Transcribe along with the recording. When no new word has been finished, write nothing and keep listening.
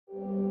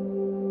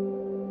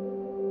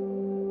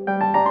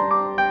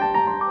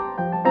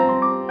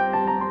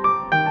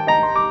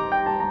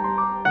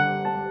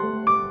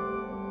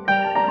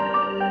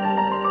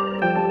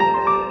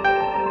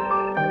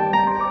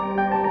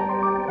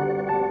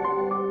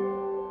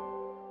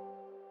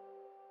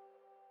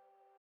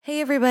Hey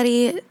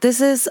everybody,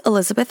 this is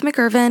Elizabeth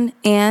McIrvin,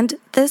 and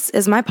this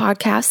is my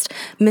podcast,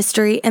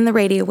 Mystery in the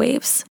Radio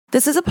Waves.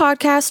 This is a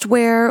podcast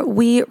where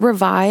we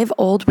revive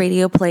old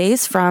radio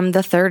plays from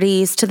the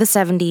 30s to the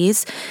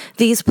 70s.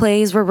 These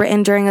plays were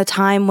written during a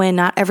time when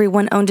not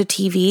everyone owned a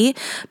TV,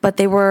 but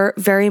they were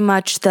very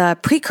much the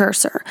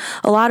precursor.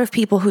 A lot of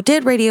people who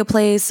did radio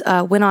plays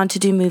went on to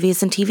do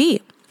movies and TV.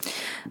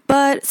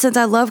 But since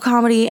I love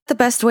comedy, the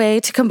best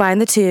way to combine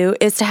the two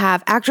is to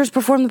have actors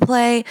perform the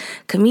play,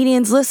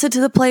 comedians listen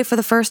to the play for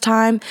the first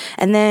time,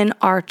 and then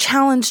are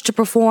challenged to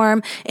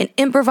perform an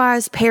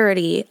improvised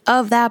parody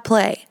of that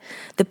play.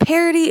 The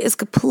parody is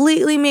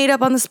completely made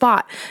up on the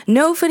spot.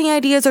 No funny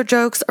ideas or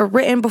jokes are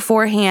written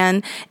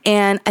beforehand,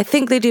 and I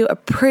think they do a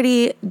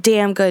pretty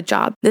damn good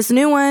job. This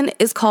new one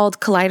is called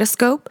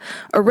Kaleidoscope,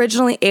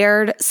 originally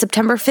aired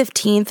September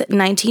 15th,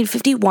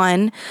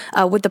 1951,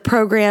 with the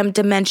program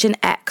Dimension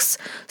X.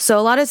 So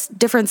a lot of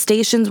different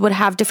stations would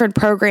have different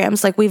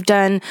programs, like we've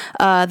done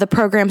the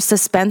program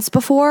Suspense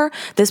before.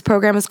 This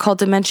program is called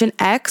Dimension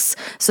X,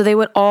 so they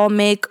would all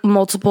make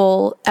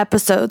multiple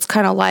episodes,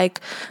 kind of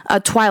like a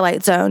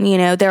Twilight Zone, you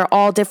know. They're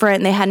all different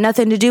and they had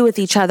nothing to do with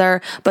each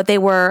other, but they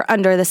were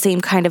under the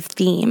same kind of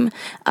theme.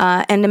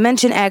 And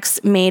Dimension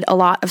X made a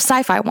lot of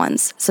sci-fi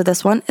ones. So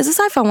this one is a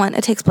sci-fi one.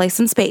 It takes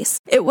place in space.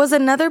 It was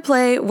another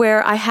play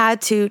where I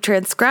had to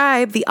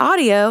transcribe the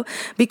audio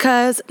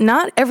because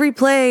not every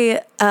play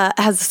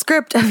has a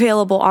script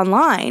available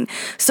online.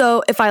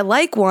 So if I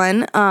like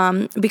one,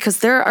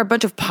 because there are a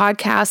bunch of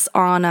podcasts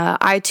on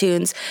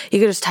iTunes, you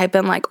can just type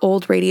in like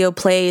old radio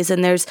plays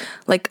and there's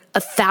like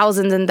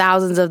thousands and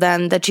thousands of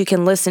them that you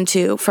can listen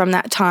to from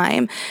that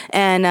time.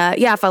 And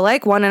if I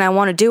like one and I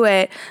want to do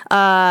it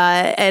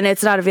and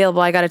it's not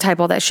available, I got to type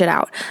all that shit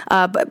out.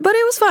 But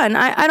it was fun.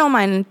 I don't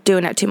mind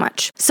doing it too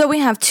much. So we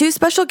have two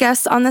special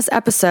guests on this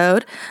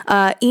episode.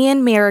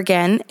 Ian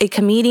Merrigan, a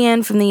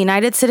comedian from the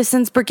United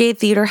Citizens Brigade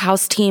Theater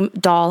house team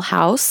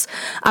Dollhouse.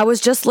 I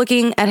was just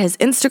looking at his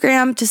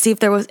Instagram to see if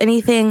there was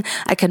anything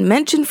I could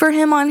mention for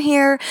him on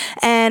here,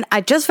 and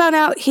I just found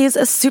out he's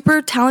a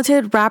super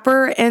talented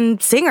rapper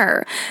and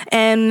singer.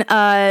 And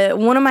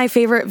one of my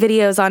favorite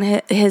videos on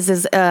his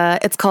is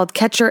it's called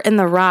Catcher in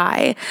the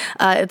Rye.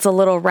 It's a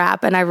little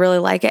rap, and I really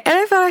like it. And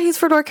I found out he's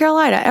from North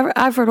Carolina.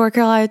 I'm from North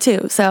Carolina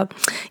too. So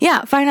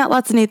yeah, find out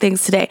lots of new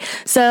things today.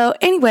 So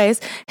anyways,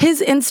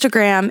 his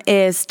Instagram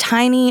is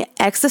Tiny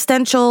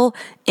Existential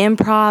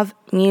Improv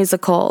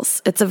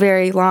Musicals. It's a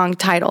very long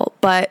title,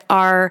 but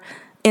our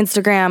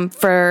Instagram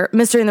for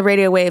Mystery in the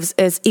Radio Waves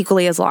is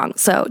equally as long,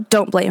 so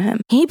don't blame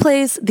him. He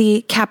plays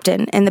the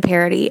captain in the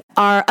parody.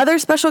 Our other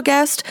special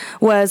guest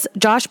was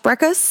Josh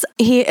Breckus.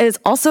 He is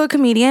also a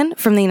comedian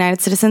from the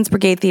United Citizens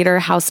Brigade Theater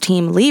house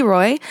team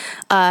Leroy.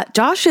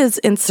 Josh's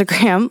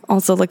Instagram,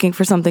 also looking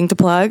for something to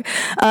plug,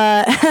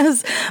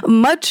 has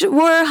much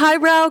more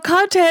highbrow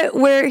content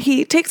where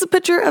he takes a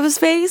picture of his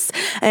face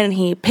and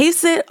he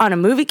pastes it on a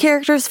movie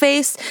character's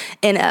face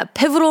in a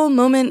pivotal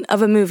moment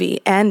of a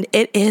movie, and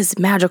it is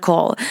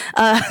magical.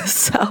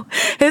 So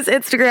his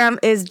Instagram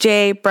is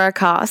Jay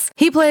Breckus.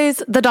 He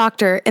plays the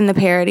doctor in the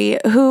parody,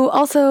 who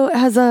also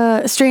has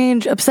a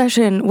strange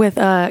obsession with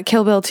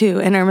Kill Bill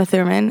 2 and Uma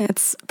Thurman.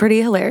 It's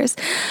pretty hilarious.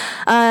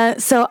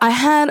 So I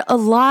had a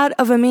lot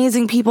of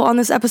amazing people on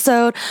this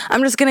episode.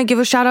 I'm just going to give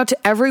a shout out to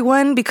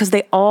everyone because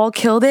they all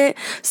killed it.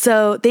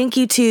 So thank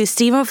you to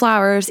Stephen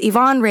Flowers,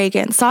 Yvonne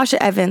Reagan,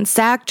 Sasha Evans,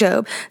 Zach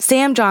Job,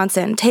 Sam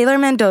Johnson, Taylor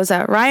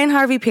Mendoza, Ryan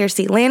Harvey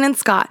Piercy, Landon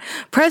Scott,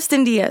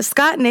 Preston Diaz,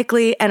 Scott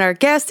Nickley, and our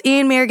guests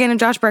Ian Merrigan and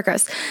Josh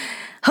Breckus.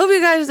 Hope you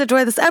guys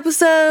enjoy this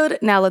episode.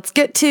 Now let's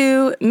get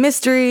to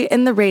Mystery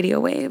in the Radio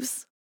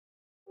Waves.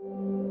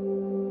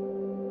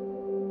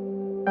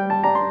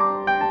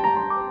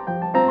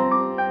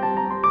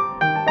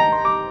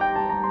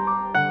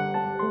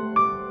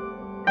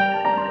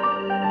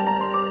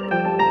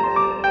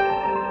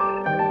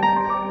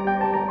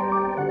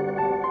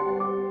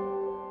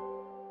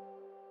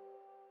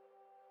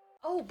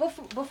 Oh,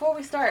 before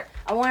we start,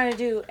 I wanted to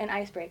do an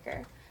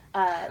icebreaker.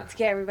 To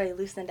get everybody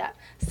loosened up.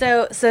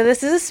 So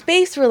this is a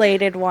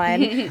space-related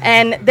one,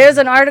 and there's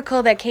an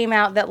article that came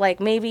out that like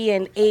maybe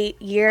in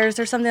 8 years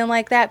or something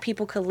like that,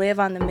 people could live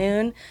on the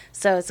moon.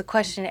 So it's a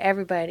question to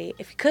everybody: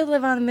 if you could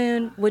live on the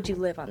moon, would you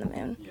live on the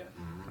moon? Yeah.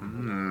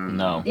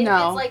 No. If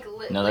No. it's like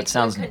No, that like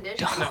sounds good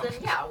conditions, dumb. then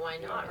yeah, why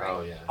not, right?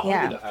 Oh, yeah.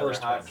 Yeah. The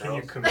first one. Can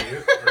you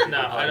commute? No,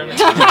 I don't know.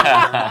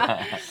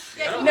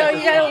 No,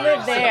 you gotta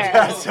live there.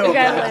 That's so You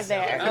gotta bad. live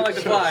there. I don't like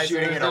to fly.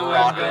 Shooting so in there's a no way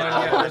I'm rocket. going.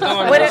 Yeah, there's no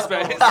one What in if-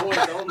 space.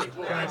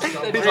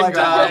 He's like,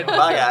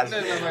 bye guys.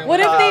 What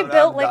if they I'm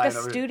built like a dying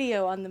over here.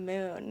 studio on the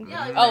moon? Yeah,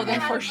 like, Oh, we then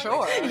had, for like,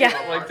 sure.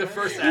 Yeah. Like the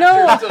first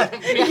No. actor to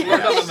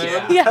work on the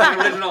moon. Yeah.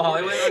 The original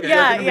Hollywood. Okay.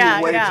 Yeah, It'd be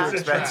yeah, way yeah. too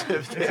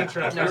expensive.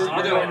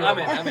 We're doing. I'm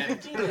in.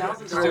 Just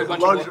do a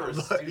bunch of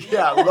Westworld.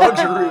 Yeah,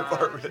 luxury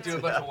apartments. Do a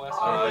bunch of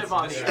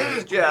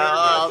Westworld. Yeah,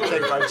 I'll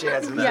take my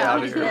chances Yeah.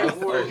 out here.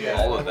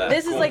 All of that.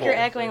 This is like you're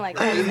echoing like.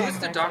 Who's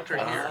the doctor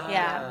here?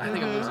 Yeah. I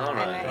think it was.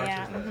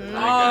 Yeah. Mhm.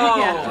 Oh,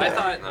 Yeah. I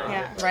thought.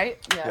 Yeah. Right?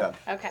 Yeah.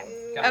 Okay.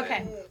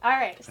 Okay. All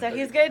right. So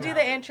he's going to do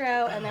the intro,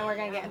 and then we're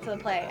going to get into the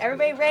play.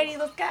 Everybody ready?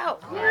 Let's go.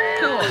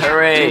 Cool.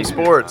 Hooray! Team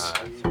sports.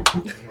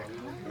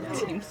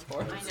 Team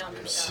sports.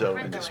 I'm so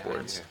into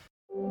sports.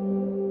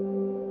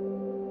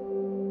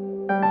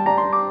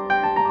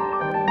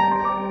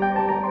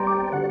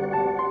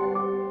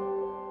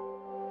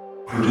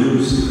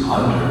 Produced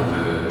under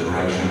the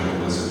direction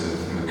of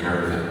Elizabeth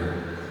McIrvin,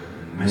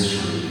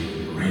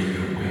 Mystery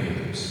Radio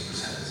Waves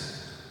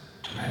presents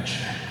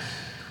Dimension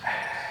X.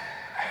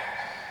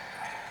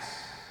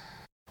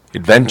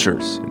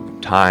 Adventures in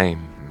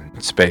time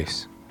and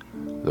space.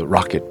 The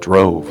rocket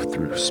drove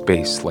through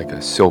space like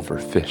a silver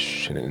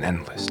fish in an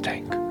endless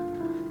tank.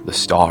 The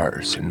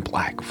stars in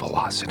black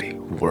velocity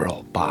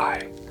whirl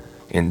by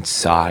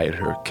inside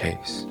her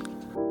case.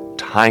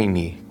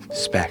 Tiny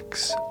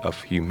specks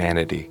of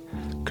humanity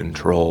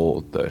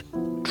control the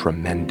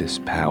tremendous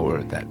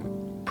power that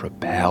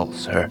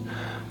propels her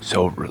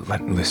so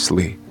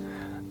relentlessly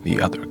the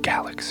other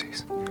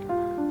galaxies.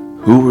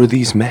 Who were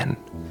these men?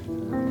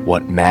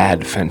 What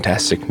mad,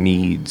 fantastic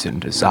needs and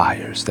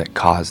desires that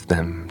caused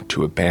them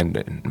to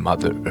abandon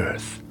Mother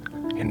Earth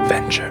and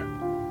venture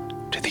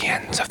to the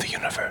ends of the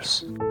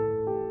universe?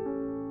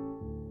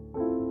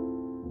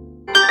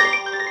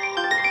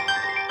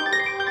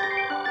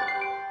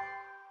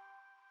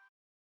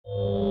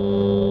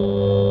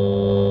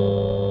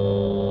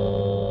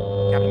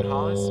 Captain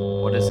Hollis?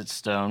 What is it,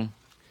 Stone?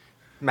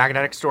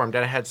 Magnetic storm,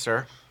 dead ahead,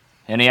 sir.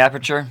 Any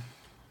aperture?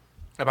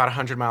 About a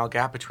 100-mile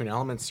gap between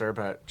elements, sir,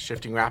 but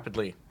shifting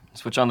rapidly.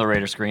 Switch on the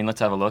radar screen.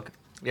 Let's have a look.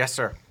 Yes,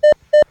 sir.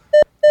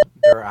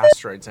 There are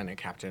asteroids in it,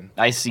 Captain.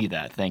 I see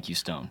that. Thank you,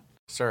 Stone.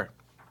 Sir,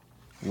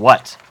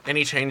 What?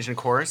 any change in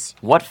course?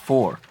 What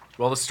for?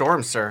 Well, the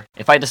storm, sir.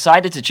 If I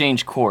decided to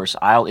change course,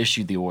 I'll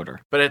issue the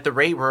order. But at the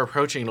rate we're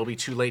approaching, it'll be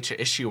too late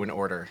to issue an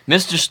order.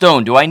 Mr.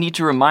 Stone, do I need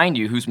to remind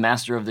you who's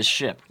master of this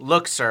ship?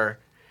 Look, sir,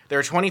 there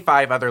are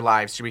 25 other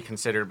lives to be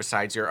considered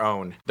besides your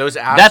own. Those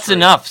asteroids... That's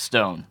enough,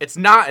 Stone. It's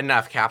not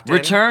enough, Captain.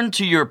 Return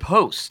to your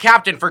post.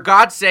 Captain, for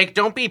God's sake,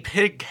 don't be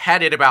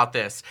pig-headed about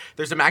this.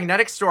 There's a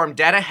magnetic storm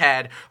dead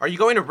ahead. Are you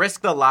going to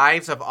risk the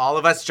lives of all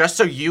of us just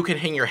so you can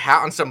hang your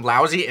hat on some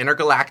lousy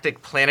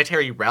intergalactic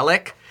planetary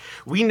relic?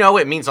 We know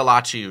it means a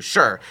lot to you.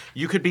 Sure,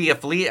 you could be a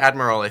fleet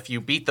admiral if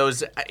you beat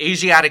those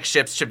Asiatic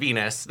ships to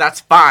Venus. That's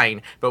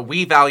fine, but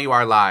we value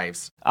our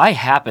lives. I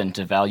happen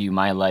to value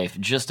my life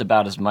just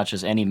about as much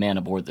as any man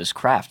aboard this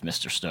craft,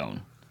 Mr.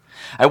 Stone.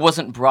 I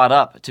wasn't brought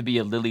up to be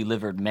a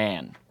lily-livered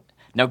man.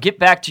 Now get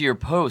back to your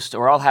post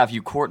or I'll have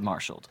you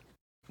court-martialed.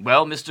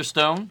 Well, Mr.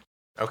 Stone?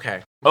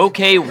 Okay.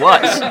 Okay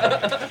what?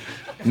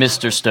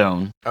 Mr.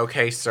 Stone.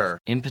 Okay, sir.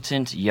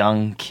 Impotent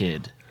young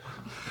kid.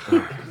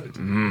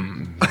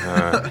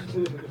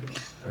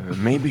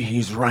 Maybe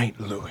he's right,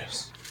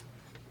 Lewis.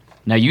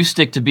 Now you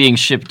stick to being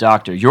ship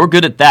doctor. You're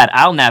good at that.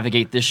 I'll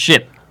navigate this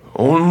ship.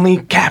 Only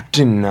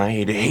Captain,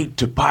 I'd hate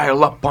to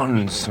pile up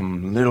on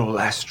some little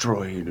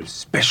asteroid,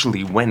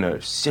 especially when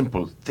a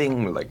simple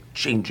thing like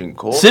changing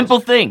course... Simple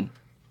thing.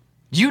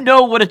 Do you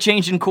know what a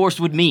change in course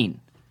would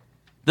mean?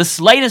 The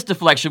slightest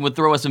deflection would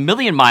throw us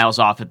 1,000,000 miles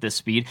off at this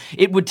speed.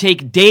 It would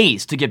take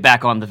days to get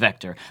back on the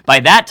vector. By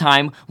that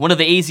time, one of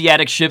the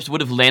Asiatic ships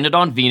would have landed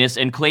on Venus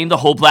and claimed the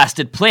whole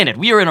blasted planet.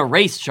 We are in a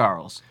race,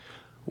 Charles.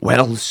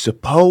 Well,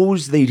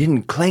 suppose they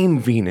didn't claim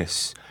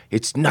Venus.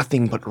 It's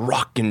nothing but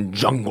rock and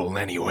jungle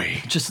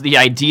anyway. Just the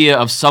idea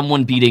of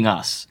someone beating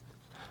us.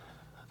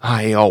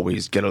 I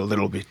always get a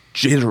little bit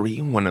jittery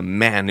when a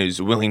man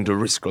is willing to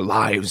risk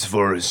lives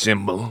for a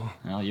symbol.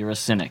 Well, you're a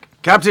cynic.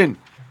 Captain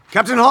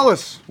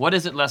Hollis. What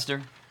is it,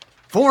 Lester?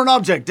 Foreign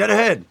object dead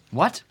ahead.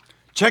 What?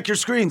 Check your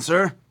screen,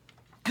 sir.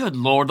 Good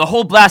Lord, the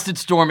whole blasted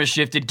storm has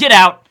shifted. Get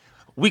out!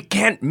 We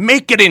can't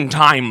make it in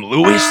time,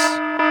 Lewis.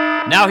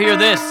 Now hear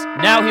this.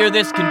 Now hear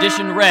this.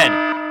 Condition red.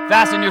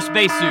 Fasten your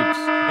spacesuits.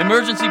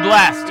 Emergency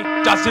blast.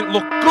 Doesn't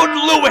look good,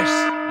 Lewis.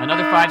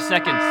 Another 5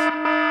 seconds.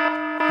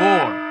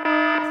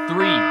 4,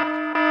 3,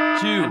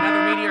 2.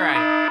 Another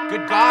meteorite.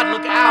 Good God,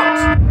 look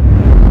out!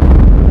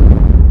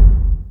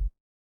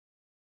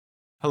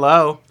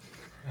 Hello?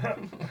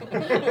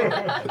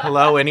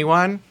 Hello,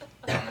 anyone?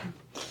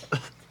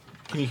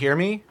 Can you hear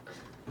me?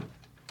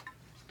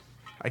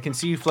 I can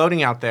see you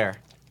floating out there.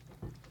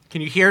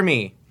 Can you hear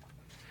me?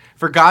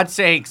 For God's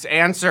sakes,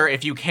 answer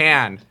if you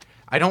can.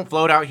 I don't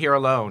float out here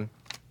alone.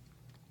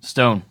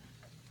 Stone,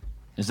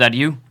 is that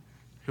you?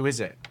 Who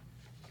is it?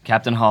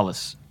 Captain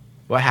Hollis.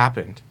 What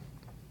happened?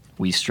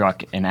 We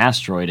struck an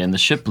asteroid and the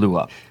ship blew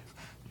up.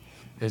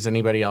 Is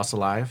anybody else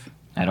alive?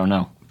 I don't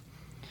know.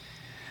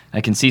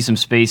 I can see some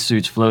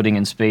spacesuits floating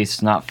in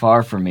space not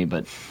far from me,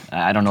 but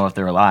I don't know if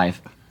they're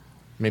alive.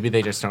 Maybe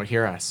they just don't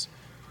hear us.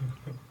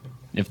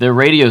 If their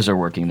radios are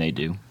working, they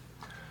do.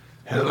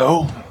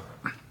 Hello?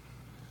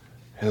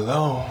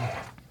 Hello?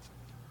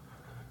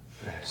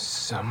 There's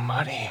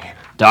somebody.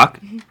 Doc?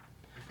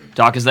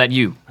 Doc, is that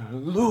you?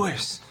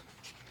 Lewis.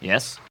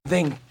 Yes?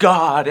 Thank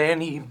God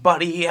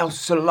anybody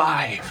else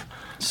alive.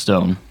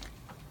 Stone.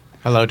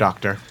 Hello,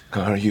 Doctor.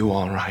 Are you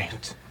all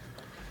right?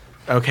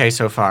 Okay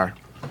so far.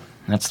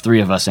 That's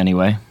 3 of us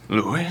anyway.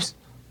 Lewis?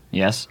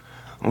 Yes?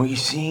 We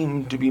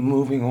seem to be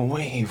moving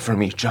away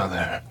from each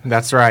other.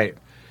 That's right.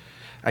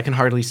 I can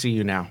hardly see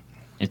you now.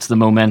 It's the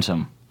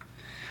momentum.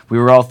 We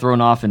were all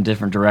thrown off in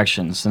different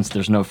directions. Since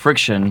there's no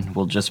friction,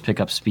 we'll just pick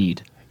up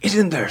speed.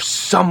 Isn't there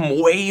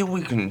some way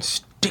we can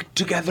stick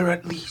together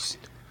at least?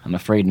 I'm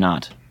afraid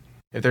not.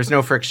 If there's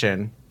no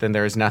friction, then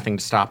there is nothing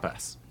to stop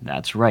us.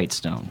 That's right,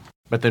 Stone.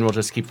 But then we'll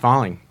just keep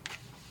falling.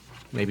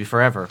 Maybe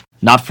forever.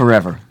 Not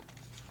forever.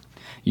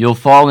 You'll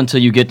fall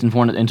until you get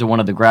into one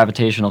of the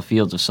gravitational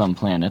fields of some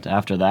planet.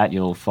 After that,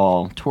 you'll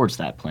fall towards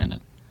that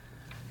planet.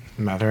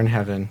 Mother in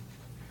heaven.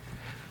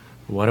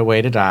 What a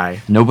way to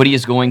die. Nobody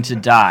is going to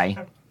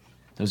die.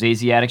 Those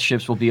Asiatic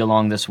ships will be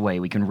along this way.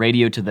 We can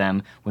radio to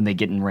them when they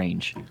get in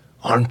range.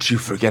 Aren't you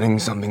forgetting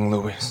something,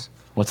 Lewis?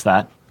 What's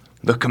that?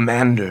 The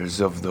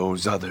commanders of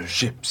those other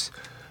ships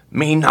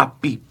may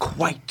not be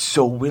quite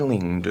so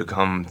willing to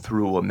come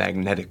through a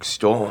magnetic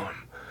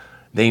storm.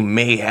 They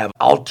may have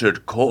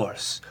altered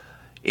course.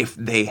 If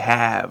they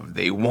have,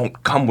 they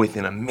won't come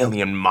within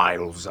 1,000,000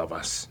 miles of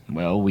us.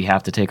 Well, we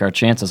have to take our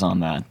chances on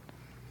that.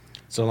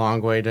 It's a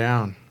long way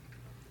down.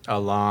 A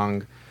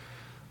long,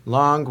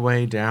 long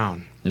way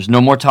down. There's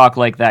no more talk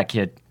like that,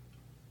 kid.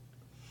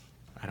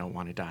 I don't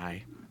want to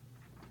die.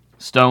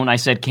 Stone, I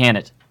said can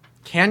it.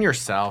 Can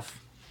yourself.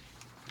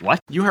 What?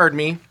 You heard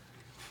me.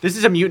 This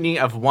is a mutiny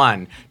of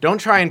one. Don't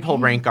try and pull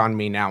rank on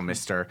me now,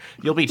 mister.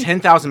 You'll be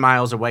 10,000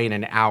 miles away in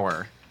an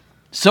hour.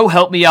 So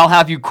help me, I'll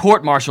have you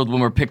court-martialed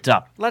when we're picked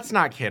up. Let's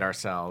not kid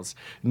ourselves.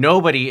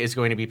 Nobody is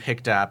going to be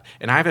picked up,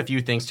 and I have a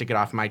few things to get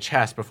off my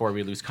chest before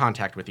we lose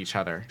contact with each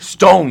other.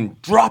 Stone,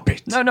 drop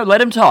it! No, let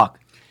him talk.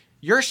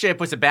 Your ship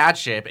was a bad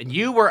ship, and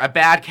you were a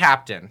bad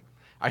captain.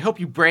 I hope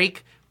you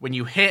break when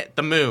you hit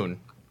the moon.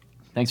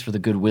 Thanks for the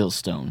goodwill,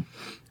 Stone.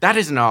 That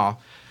isn't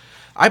all.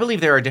 I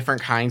believe there are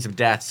different kinds of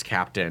deaths,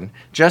 Captain,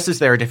 just as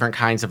there are different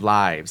kinds of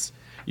lives.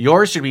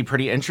 Yours should be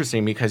pretty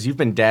interesting because you've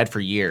been dead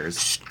for years.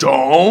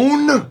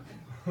 Stone?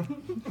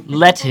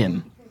 Let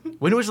him.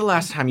 When was the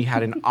last time you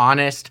had an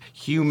honest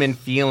human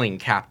feeling,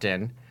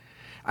 Captain?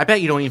 I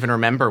bet you don't even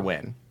remember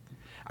when.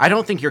 I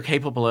don't think you're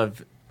capable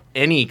of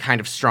any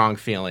kind of strong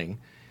feeling.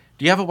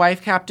 Do you have a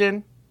wife,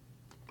 Captain?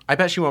 I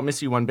bet she won't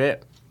miss you one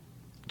bit.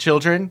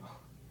 Children?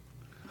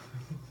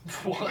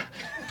 What?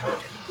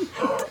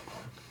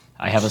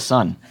 I have a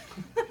son.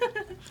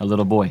 A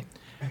little boy.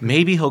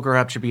 Maybe he'll grow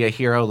up to be a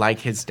hero like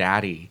his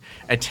daddy.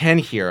 A tin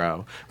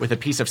hero with a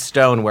piece of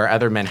stone where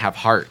other men have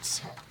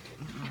hearts.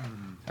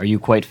 Are you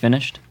quite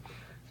finished?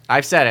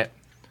 I've said it.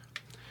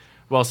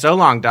 Well, so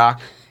long, Doc.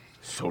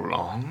 So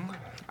long?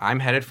 I'm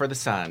headed for the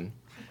sun.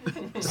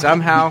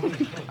 Somehow,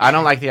 I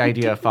don't like the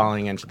idea of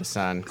falling into the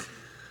sun.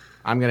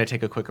 I'm going to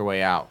take a quicker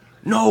way out.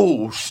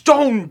 No,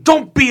 Stone,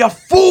 don't be a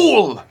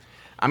fool!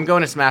 I'm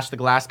going to smash the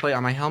glass plate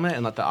on my helmet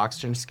and let the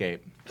oxygen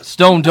escape.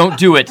 Stone, don't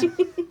do it.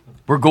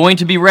 We're going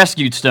to be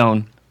rescued,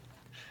 Stone.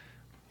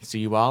 See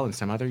you all in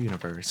some other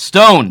universe.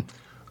 Stone!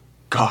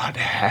 God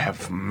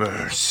have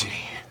mercy.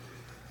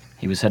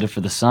 He was headed for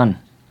the sun.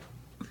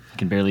 I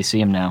can barely see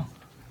him now.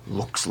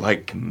 Looks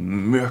like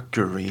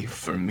Mercury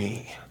for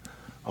me.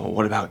 Oh,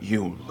 what about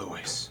you,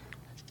 Lewis?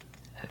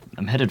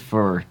 I'm headed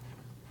for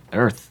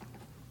Earth.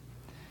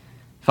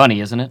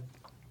 Funny, isn't it?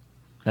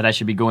 That I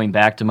should be going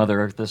back to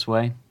Mother Earth this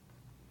way?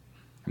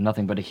 I'm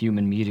nothing but a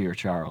human meteor,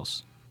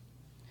 Charles.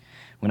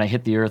 When I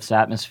hit the Earth's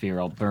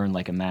atmosphere, I'll burn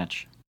like a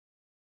match.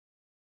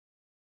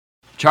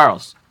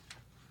 Charles!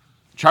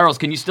 Charles,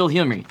 can you still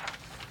hear me?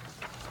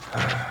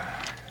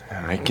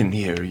 I can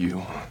hear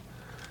you.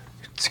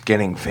 It's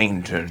getting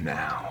fainter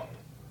now.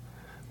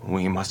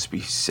 We must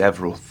be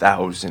several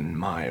thousand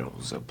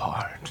miles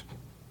apart.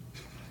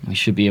 We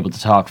should be able to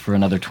talk for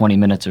another 20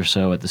 minutes or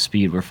so at the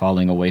speed we're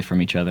falling away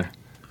from each other.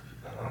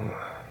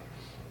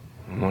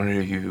 What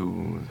are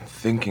you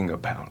thinking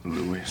about,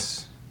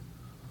 Lewis?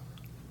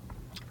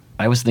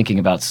 I was thinking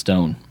about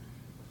Stone.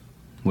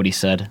 What he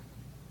said.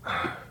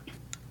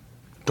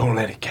 Don't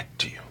let it get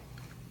to you.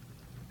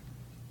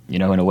 You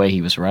know, in a way,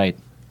 he was right.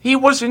 He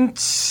was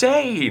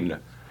insane.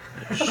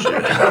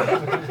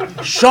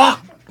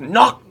 Shock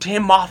knocked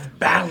him off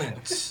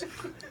balance.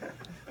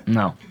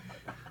 No.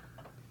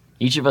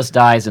 Each of us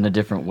dies in a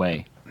different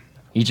way.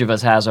 Each of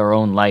us has our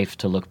own life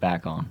to look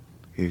back on.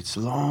 It's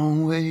a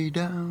long way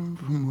down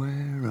from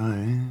where I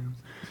am.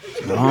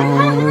 It's a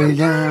long way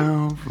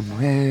down from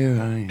where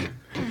I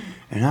am.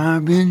 And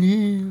I've been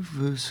here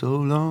for so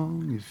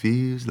long, it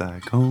feels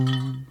like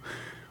home.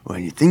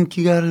 When you think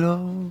you got it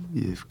all,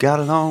 you've got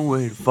a long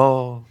way to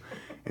fall.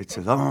 It's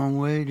a long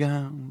way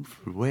down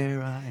from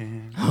where I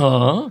am.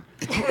 Huh?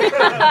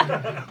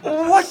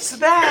 What's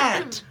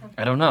that?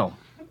 I don't know.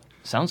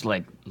 Sounds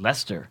like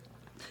Lester.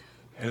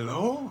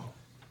 Hello?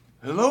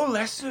 Hello,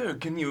 Lester.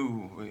 Can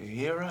you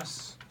hear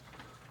us?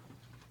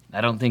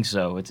 I don't think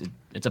so.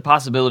 It's a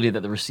possibility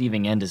that the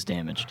receiving end is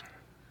damaged.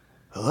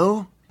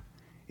 Hello?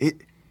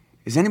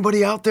 Is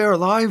anybody out there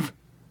alive?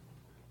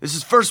 This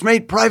is First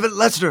Mate Private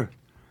Lester.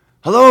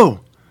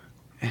 Hello?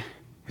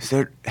 Is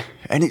there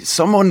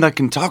someone that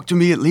can talk to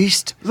me at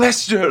least?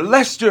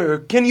 Lester,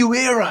 can you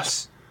hear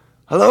us?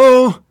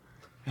 Hello?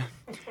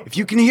 If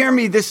you can hear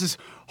me, this is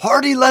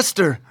Hardy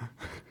Lester.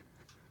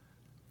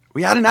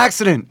 We had an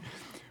accident.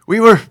 We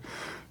were...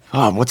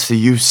 what's the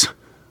use?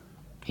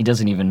 He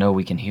doesn't even know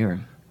we can hear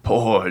him.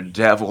 Poor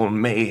devil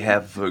may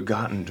have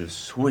forgotten to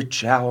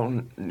switch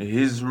out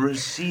his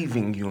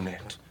receiving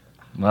unit.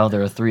 Well,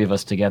 there are 3 of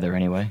us together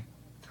anyway.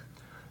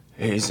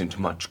 Isn't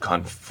much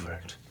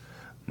comfort.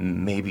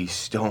 Maybe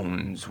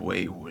Stone's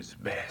way was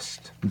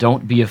best.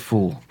 Don't be a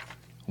fool.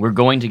 We're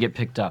going to get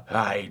picked up.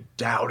 I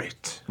doubt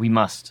it. We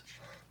must.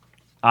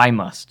 I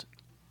must.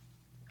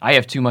 I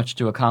have too much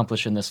to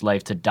accomplish in this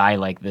life to die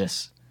like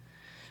this.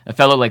 A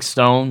fellow like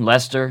Stone,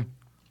 Lester,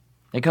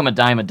 they come a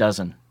dime a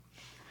dozen.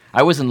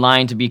 I was in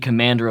line to be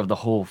commander of the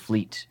whole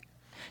fleet.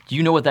 Do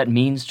you know what that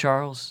means,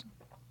 Charles?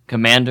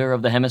 Commander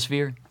of the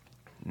hemisphere?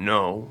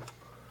 No.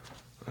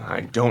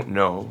 I don't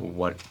know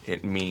what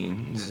it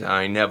means.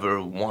 I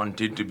never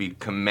wanted to be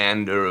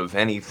commander of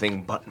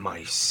anything but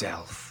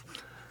myself.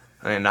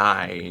 And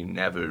I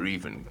never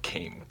even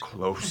came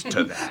close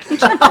to that.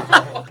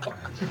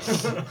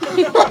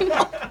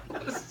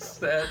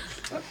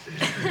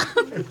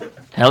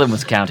 Helen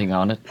was counting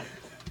on it.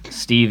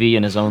 Stevie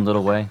in his own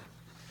little way.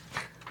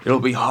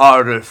 It'll be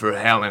harder for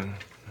Helen.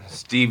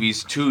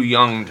 Stevie's too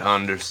young to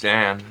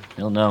understand.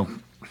 He'll know.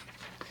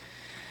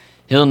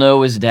 He'll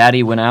know his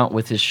daddy went out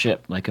with his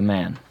ship like a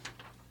man.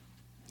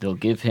 They'll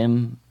give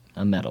him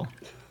a medal.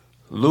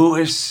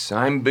 Louis,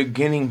 I'm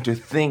beginning to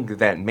think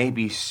that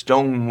maybe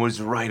Stone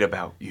was right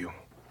about you.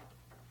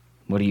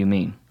 What do you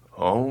mean?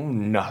 Oh,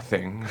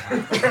 nothing.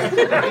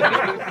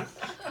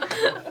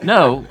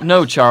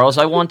 No, Charles,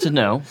 I want to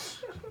know.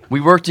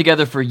 We worked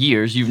together for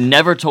years. You've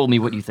never told me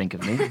what you think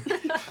of me.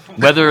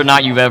 Whether or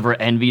not you've ever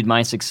envied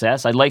my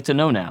success, I'd like to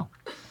know now.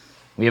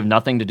 We have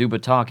nothing to do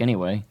but talk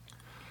anyway.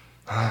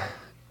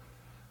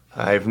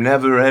 I've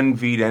never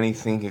envied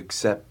anything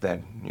except that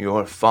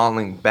you're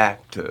falling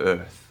back to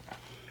Earth.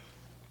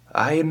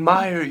 I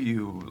admire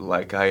you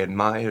like I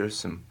admire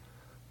some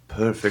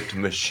perfect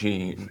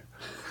machine.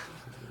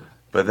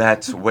 But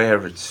that's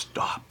where it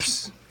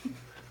stops.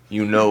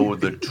 You know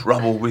the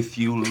trouble with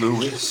you,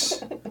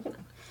 Louis?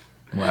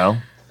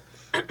 Well?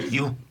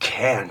 You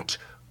can't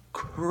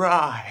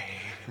cry.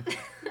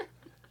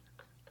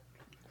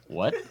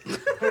 What?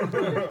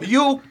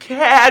 You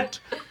can't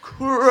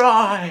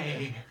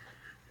cry.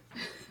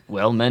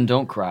 Well, men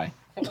don't cry.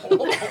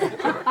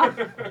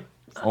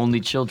 Only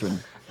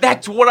children.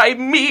 That's what I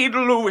mean,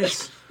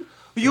 Louis.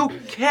 You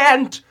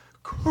can't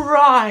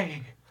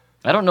cry.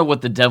 I don't know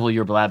what the devil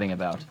you're blabbing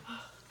about.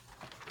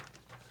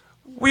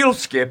 We'll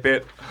skip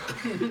it.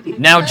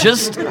 Now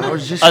just I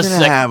was just a gonna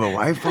sec. have a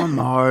wife on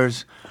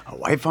Mars, a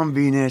wife on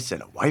Venus,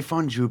 and a wife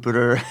on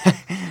Jupiter.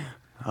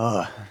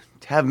 To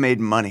have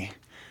made money,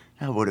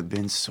 that would have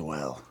been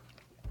swell.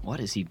 What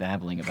is he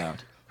babbling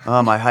about?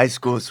 My high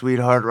school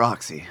sweetheart,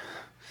 Roxy.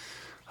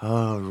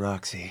 Oh,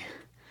 Roxy.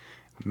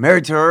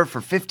 Married to her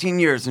for 15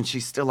 years, and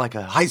she's still like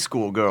a high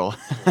school girl.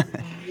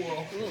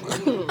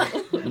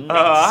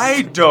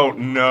 I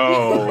don't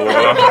know.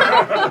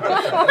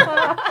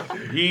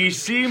 He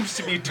seems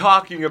to be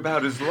talking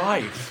about his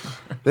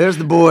life. There's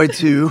the boy,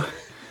 too.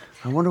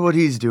 I wonder what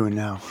he's doing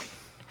now.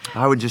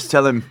 I would just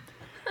tell him,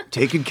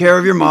 taking care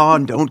of your ma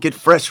and don't get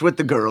fresh with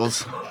the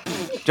girls.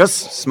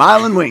 Just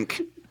smile and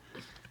wink.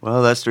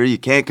 Well, Lester, you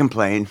can't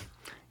complain.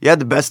 You had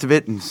the best of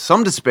it and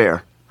some to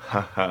spare.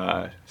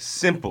 Haha,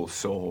 simple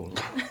soul.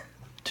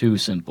 Too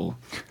simple.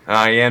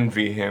 I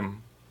envy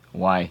him.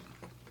 Why?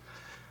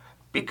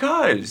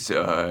 Because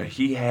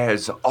he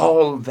has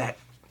all that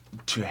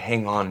to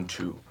hang on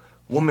to.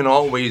 Women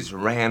always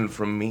ran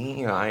from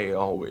me, I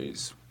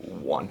always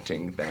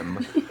wanting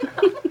them.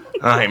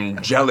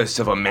 I'm jealous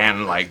of a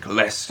man like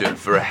Lester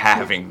for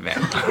having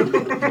them.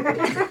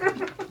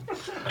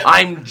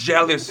 I'm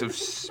jealous of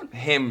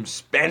him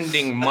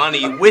spending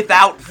money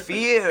without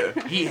fear.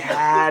 He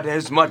had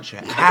as much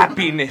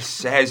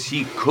happiness as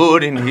he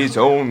could in his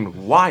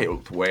own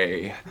wild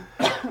way.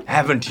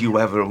 Haven't you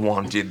ever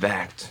wanted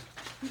that?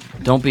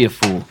 Don't be a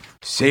fool.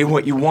 Say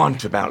what you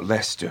want about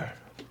Lester,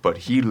 but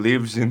he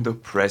lives in the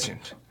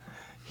present.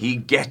 He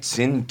gets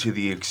into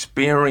the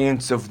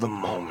experience of the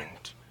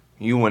moment.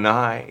 You and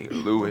I,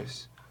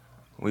 Louis,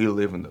 we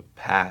live in the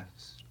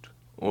past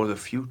or the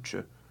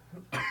future.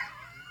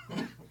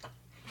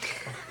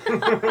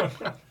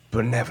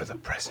 But never the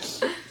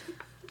present.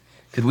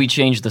 Could we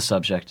change the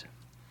subject?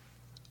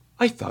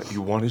 I thought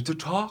you wanted to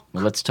talk.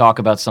 Well, let's talk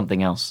about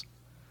something else.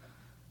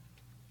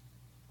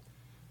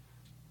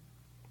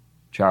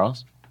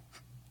 Charles?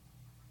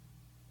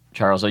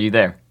 Charles, are you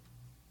there?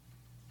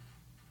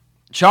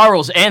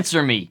 Charles,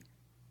 answer me!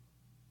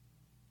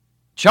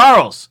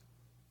 Charles!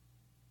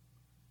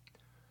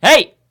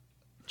 Hey!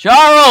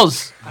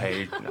 Charles!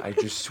 I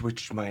just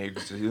switched my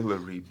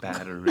auxiliary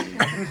battery.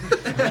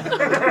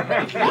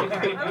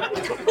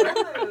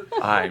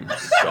 I'm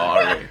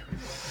sorry.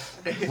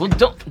 Well,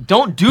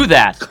 don't do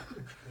that.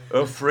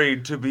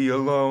 Afraid to be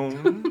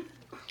alone?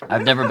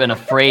 I've never been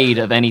afraid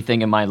of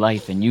anything in my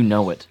life, and you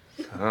know it.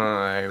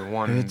 I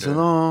wonder. It's a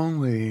long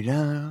way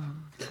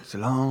down. It's a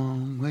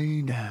long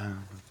way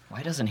down.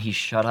 Why doesn't he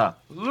shut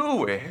up?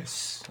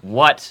 Louis,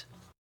 What?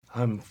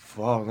 I'm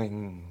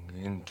falling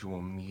into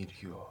a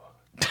meteor.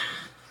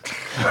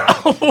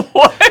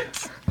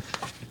 What?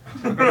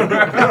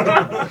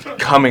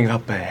 Coming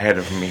up ahead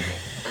of me.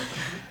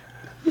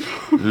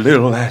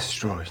 Little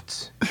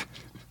asteroids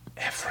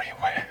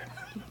everywhere.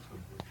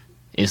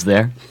 Is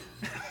there?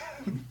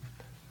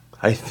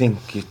 I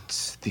think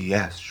it's the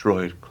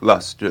asteroid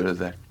cluster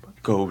that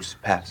goes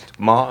past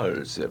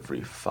Mars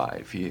every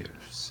 5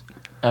 years.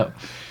 Oh.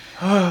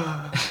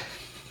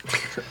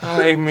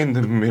 I'm in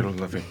the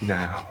middle of it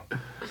now.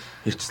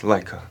 It's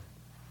like a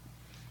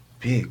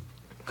big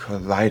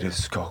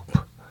kaleidoscope.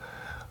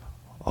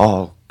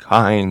 All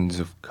kinds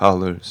of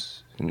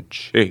colors and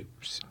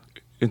shapes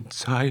and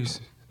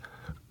sizes.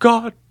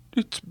 God,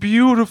 it's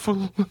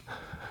beautiful.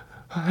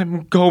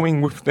 I'm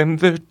going with them.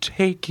 They're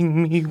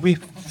taking me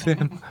with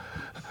them.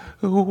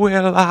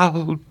 Well,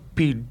 I'll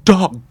be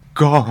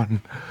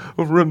doggone.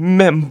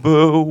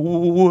 Remember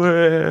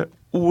where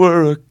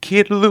we're a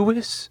kid,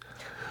 Lewis?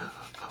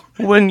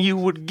 When you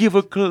would give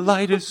a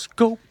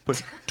kaleidoscope a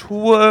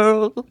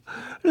twirl?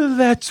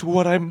 That's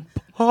what I'm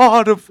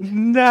part of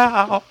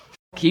now.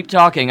 Keep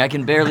talking. I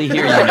can barely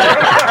hear you.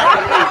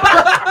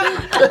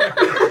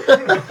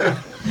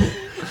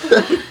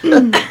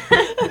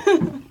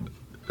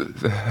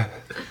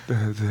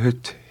 They're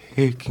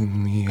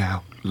taking me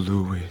out,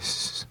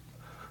 Lewis.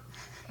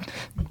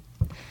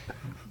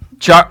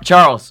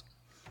 Charles!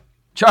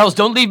 Charles,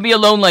 don't leave me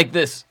alone like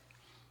this!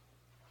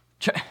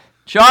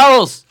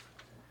 Charles!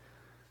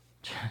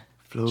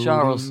 Floating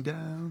Charles.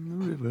 down the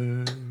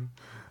river,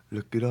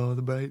 look at all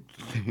the bright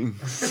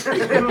things.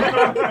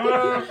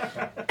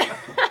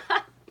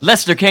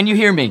 Lester, can you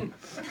hear me?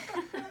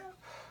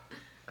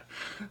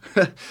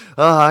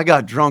 I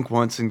got drunk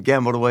once and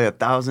gambled away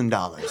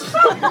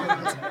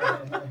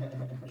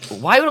 $1,000.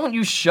 Why don't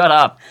you shut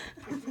up?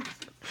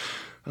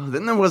 Oh,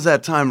 then there was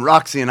that time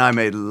Roxy and I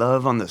made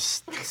love on the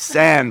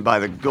sand by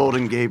the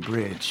Golden Gate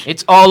Bridge.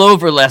 It's all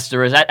over,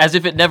 Lester, as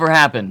if it never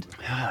happened.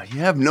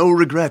 You have no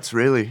regrets,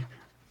 really.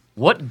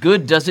 What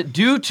good does it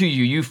do to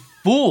you, you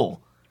fool?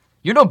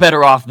 You're no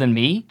better off than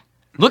me.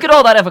 Look at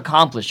all that I've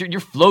accomplished. You're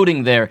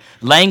floating there,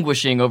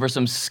 languishing over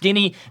some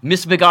skinny,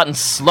 misbegotten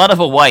slut of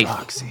a wife.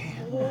 Roxy.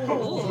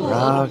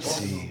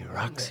 Roxy,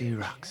 Roxy,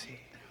 Roxy,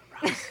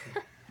 Roxy.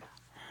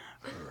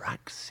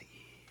 Roxy.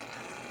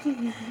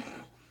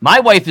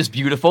 My wife is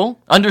beautiful.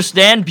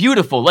 Understand?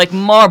 Beautiful. Like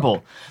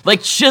marble.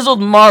 Like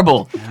chiseled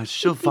marble. Yeah,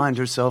 she'll find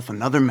herself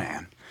another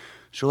man.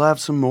 She'll have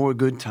some more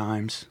good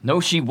times. No,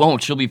 she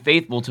won't. She'll be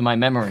faithful to my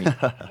memory.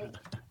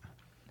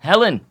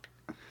 Helen,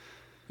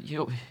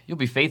 you'll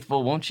be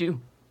faithful, won't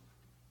you?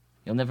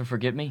 You'll never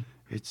forget me?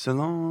 It's a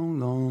long,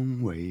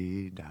 long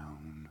way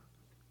down.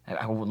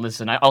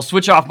 Listen, I'll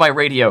switch off my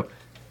radio.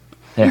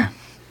 There,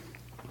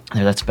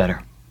 that's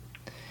better.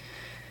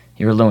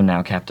 You're alone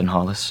now, Captain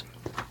Hollis.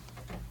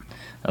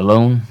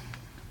 Alone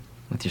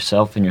with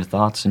yourself and your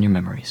thoughts and your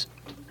memories.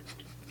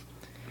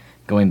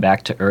 Going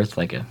back to Earth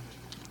like a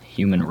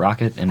human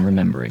rocket and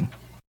remembering.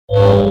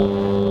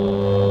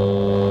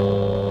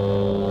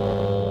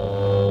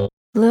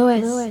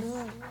 Lewis.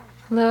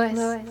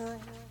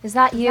 Is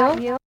that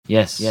you?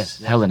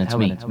 Yes, Helen, it's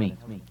me.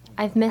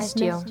 I've missed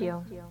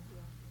you.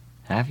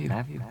 Have you?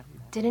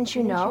 Didn't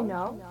you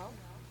know?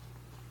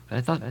 But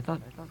I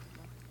thought.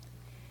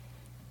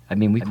 I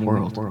mean, we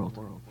quarreled.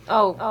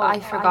 Oh,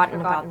 I've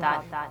forgotten about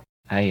that.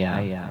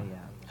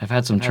 I've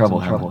had some trouble,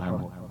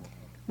 Helen.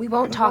 We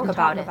won't talk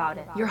about it.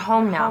 You're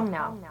home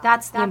now.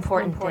 That's the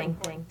important thing.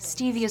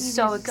 Stevie is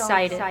so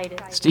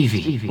excited.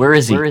 Stevie, where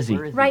is he?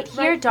 Right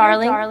here,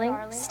 darling.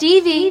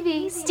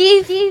 Stevie.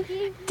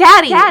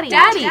 Daddy.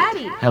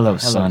 Hello,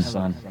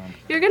 son.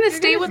 You're gonna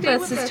stay with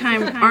us this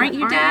time, aren't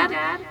you,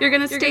 Dad? You're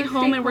gonna stay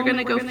home and we're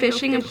gonna go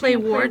fishing and play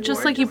ward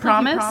just like you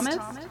promised?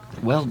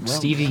 Well,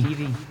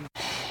 Stevie,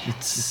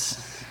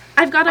 it's...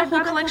 I've got a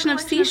whole collection of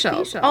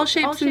seashells, all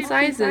shapes and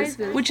sizes.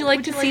 Would you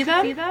like to see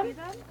them?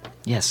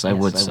 Yes, I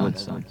would, son.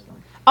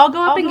 I'll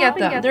go up and get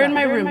them. They're in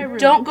my room.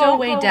 Don't go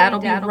away, Dad. I'll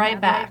be right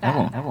back.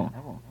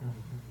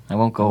 I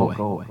won't go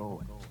away.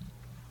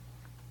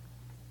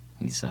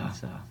 He's,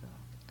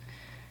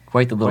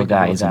 quite the little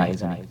guy, isn't he?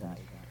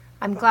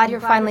 I'm glad you're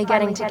finally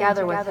getting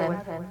together with him.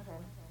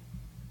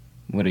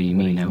 What do you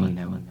mean,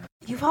 Helen?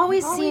 You've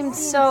always seemed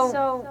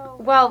so,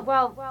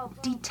 well,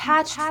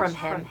 detached from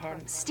him.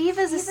 Steve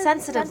is a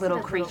sensitive little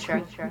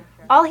creature.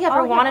 All he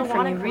ever wanted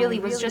from you really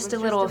was just a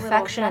little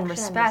affection and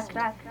respect.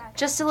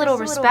 Just a little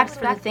respect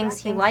for the things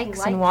he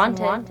likes and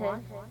wanted.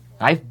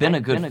 I've been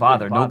a good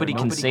father. Nobody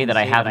can say that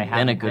I haven't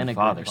been a good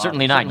father.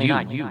 Certainly not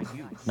you.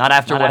 Not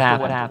after what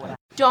happened.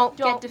 Don't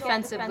get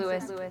defensive,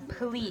 Lewis.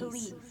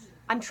 Please.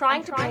 I'm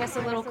trying to bring us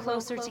a little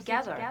closer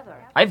together.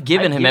 I've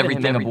given him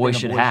everything a boy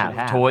should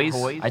have. Toys.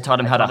 I taught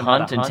him how to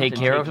hunt and take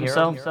care of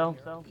himself.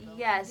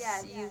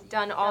 Yes, you've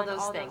done all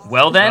those things.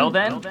 Well then?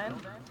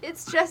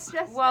 It's just,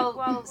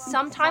 well,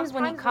 sometimes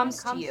when he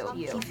comes to you,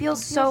 he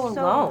feels so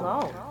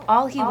alone.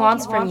 All he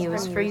wants from you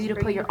is for you to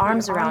put your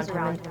arms around him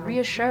and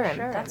reassure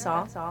him, that's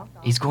all.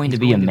 He's going to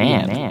be a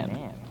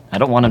man. I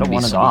don't want him to be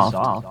soft.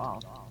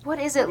 What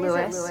is it,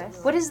 Lewis?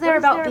 What is there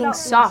about being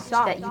soft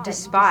that you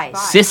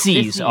despise?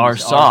 Sissies are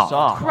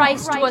soft.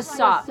 Christ was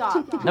soft.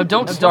 Now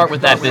don't start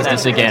with that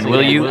business again,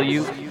 will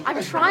you?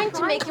 I'm trying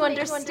to make you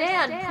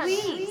understand,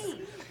 please.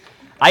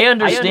 I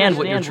understand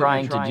what you're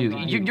trying to do.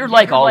 You're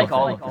like all of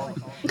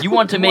them. You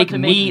want to make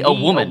me a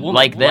woman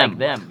like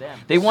them.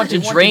 They want to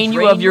drain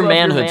you of your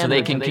manhood so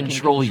they can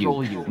control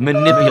you,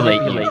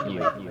 manipulate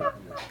you.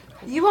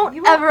 You won't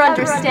ever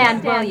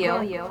understand, will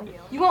you?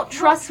 You won't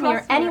trust me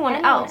or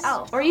anyone else,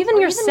 or even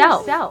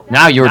yourself.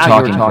 Now you're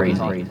talking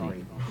crazy.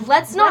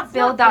 Let's not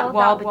build that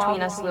wall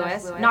between us,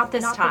 Lewis. Not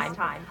this time.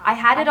 I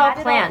had it all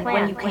planned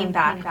when you came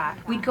back.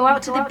 We'd go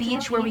out to the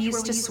beach where we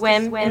used to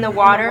swim in the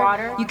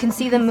water. You can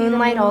see the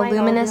moonlight all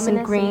luminous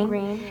and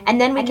green. And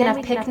then we can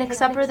have picnic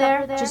supper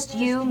there, just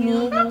you,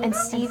 me, and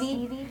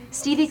Stevie.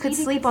 Stevie could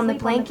sleep on the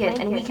blanket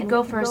and we could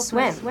go for a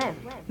swim.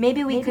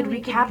 Maybe we could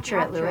recapture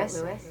it,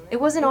 Lewis.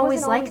 It wasn't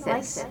always like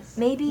this.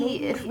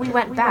 Maybe if we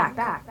went back.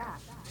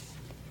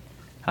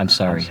 I'm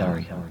sorry.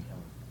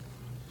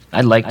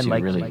 I'd like to,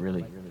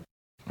 really.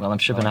 Well, I'm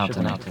shipping out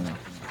tonight.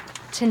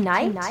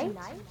 Tonight?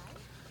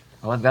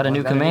 Well, I've got a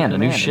new command, a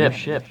new ship.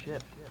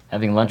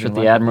 Having lunch with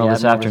the Admiral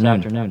this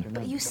afternoon.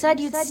 But you said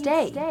you'd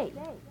stay.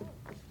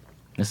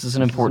 This is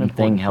an important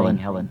thing, Helen.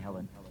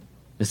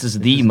 This is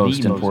the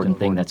most important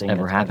thing that's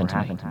ever happened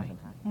to me.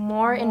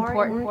 More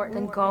important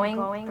than going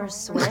for a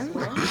swim?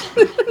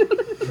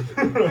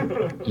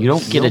 You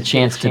don't get a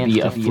chance to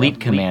be a fleet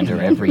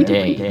commander every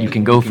day. You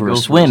can go for a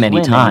swim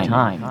anytime.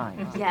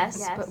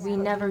 Yes, but we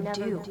never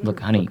do.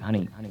 Look, honey.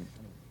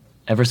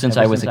 Ever since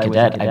I was a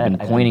cadet, I've been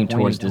pointing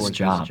towards this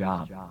job.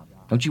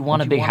 Don't you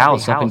want a big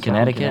house up in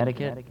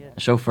Connecticut? A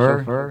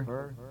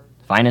chauffeur?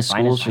 Finest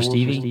schools for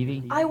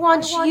Stevie? I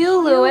want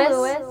you,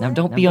 Lewis. Now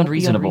don't be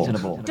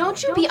unreasonable.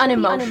 Don't you be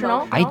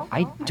unemotional.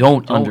 I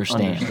don't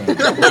understand.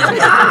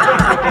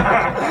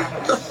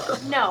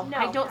 No,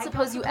 I don't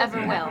suppose you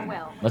ever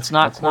will. Let's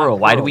not quarrel.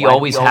 Why do we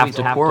always have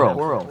to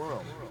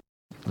quarrel?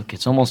 Look,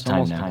 it's almost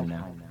time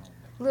now.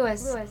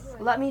 Lewis,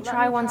 let me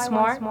try once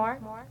more.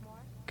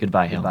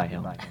 Goodbye,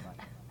 Helen.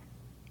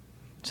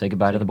 Say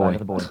goodbye to the boy.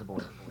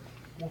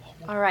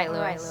 All right,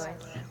 Lewis.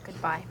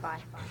 Goodbye.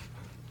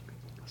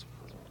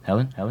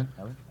 Helen?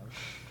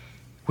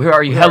 Where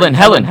are you, Helen?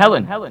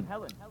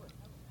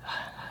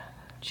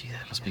 Gee,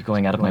 that must be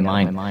going out of my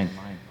mind.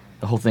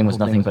 The whole thing was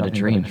nothing but a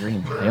dream.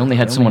 I only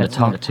had someone to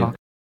talk to.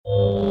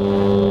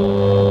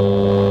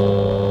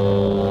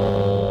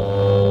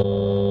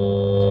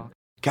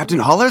 Captain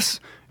Hollis?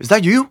 Is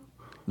that you?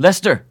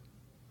 Lester!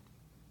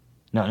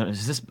 No,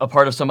 is this a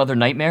part of some other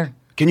nightmare?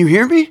 Can you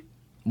hear me?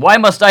 Why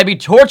must I be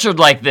tortured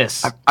like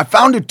this? I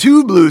found a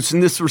tube loose in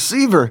this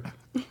receiver.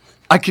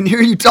 I can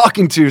hear you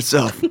talking to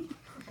yourself.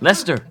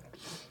 Lester,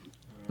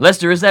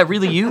 is that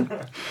really you?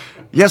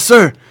 Yes,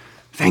 sir.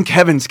 Thank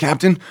heavens,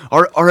 Captain.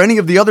 Are any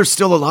of the others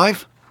still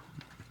alive?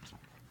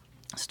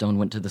 Stone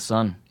went to the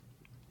sun.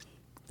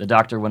 The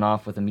doctor went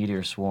off with a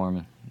meteor swarm,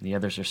 and the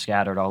others are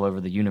scattered all over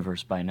the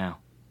universe by now.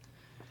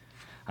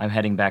 I'm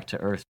heading back to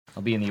Earth.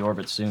 I'll be in the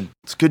orbit soon.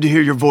 It's good to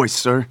hear your voice,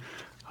 sir.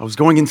 I was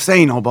going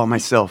insane all by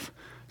myself.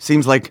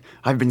 Seems like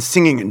I've been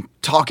singing and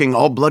talking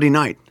all bloody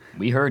night.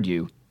 We heard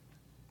you.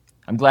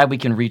 I'm glad we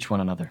can reach one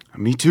another.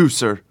 Me too,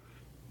 sir.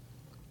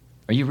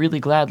 Are you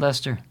really glad,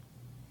 Lester?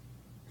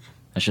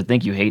 I should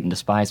think you hate and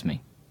despise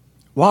me.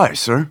 Why,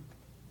 sir?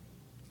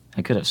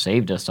 I could have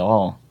saved us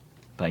all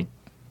by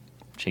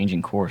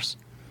changing course.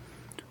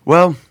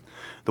 Well,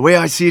 the way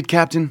I see it,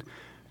 Captain,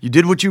 you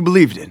did what you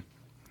believed in.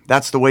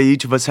 That's the way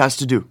each of us has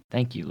to do.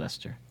 Thank you,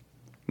 Lester.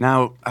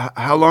 Now,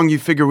 how long you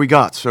figure we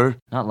got, sir?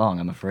 Not long,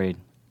 I'm afraid.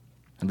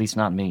 At least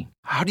not me.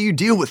 How do you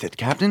deal with it,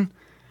 Captain?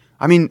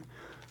 I mean,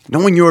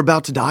 knowing you're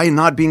about to die and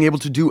not being able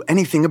to do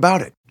anything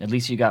about it. At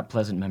least you got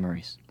pleasant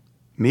memories.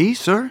 Me,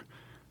 sir?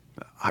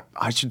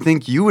 I should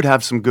think you would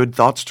have some good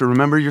thoughts to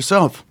remember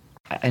yourself.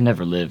 I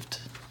never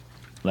lived,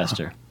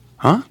 Lester.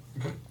 Huh?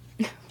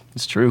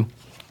 It's true.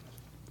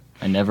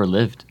 I never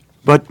lived.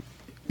 But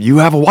you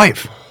have a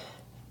wife.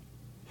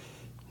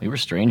 We were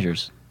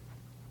strangers.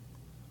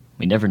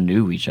 We never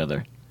knew each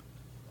other.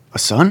 A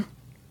son?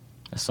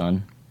 A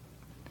son.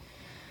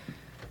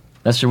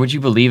 Lester, would you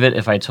believe it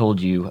if I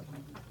told you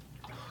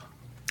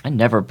I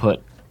never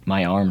put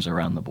my arms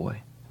around the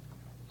boy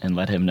and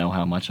let him know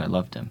how much I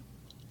loved him?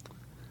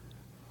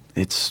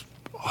 It's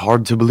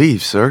hard to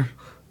believe, sir.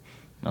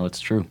 No, it's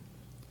true.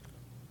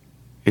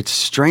 It's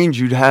strange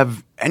you'd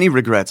have any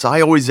regrets. I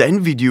always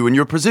envied you in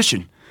your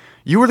position.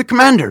 You were the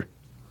commander.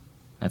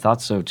 I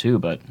thought so too,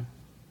 but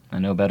I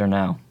know better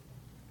now.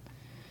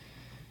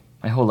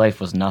 My whole life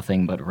was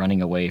nothing but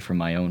running away from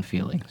my own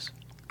feelings.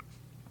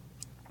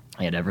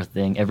 I had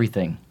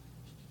everything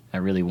I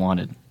really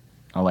wanted.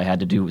 All I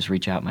had to do was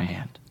reach out my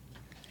hand.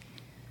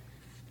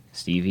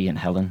 Stevie and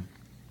Helen.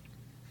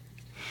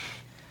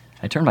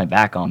 I turned my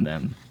back on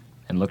them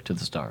and looked to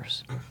the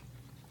stars.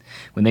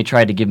 When they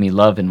tried to give me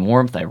love and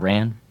warmth, I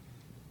ran.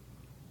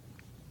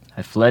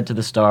 I fled to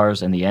the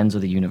stars and the ends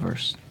of the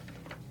universe.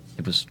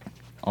 It was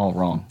all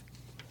wrong.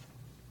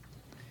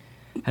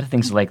 How do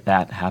things like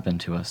that happen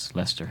to us,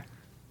 Lester?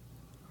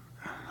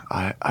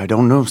 I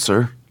don't know,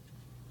 sir.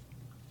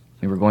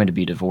 We were going to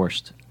be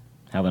divorced,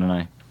 Helen and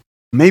I.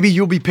 Maybe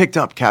you'll be picked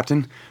up,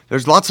 Captain.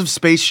 There's lots of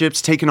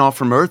spaceships taking off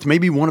from Earth.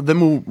 Maybe one of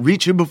them will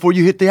reach you before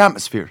you hit the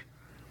atmosphere.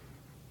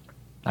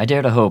 I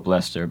dare to hope,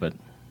 Lester, but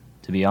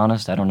to be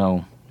honest, I don't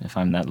know if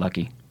I'm that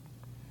lucky.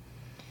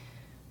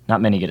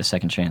 Not many get a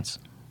second chance.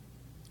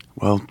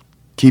 Well,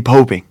 keep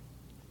hoping.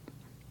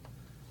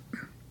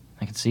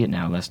 I can see it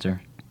now,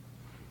 Lester.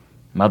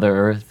 Mother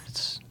Earth,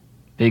 it's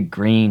big,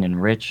 green,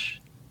 and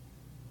rich.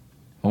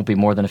 Won't be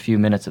more than a few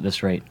minutes at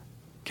this rate.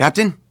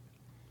 Captain?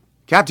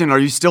 Captain, are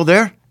you still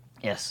there?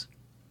 Yes.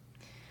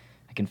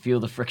 I can feel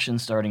the friction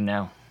starting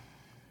now.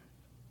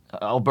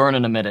 I'll burn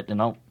in a minute,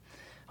 and I'll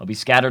be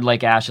scattered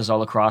like ashes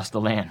all across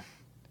the land.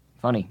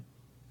 Funny.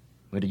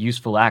 What a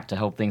useful act to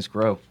help things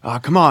grow.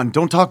 Come on,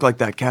 don't talk like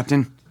that,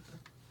 Captain.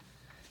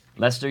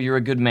 Lester, you're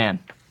a good man.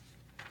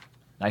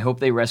 I hope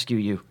they rescue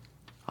you.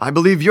 I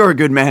believe you're a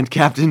good man,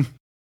 Captain.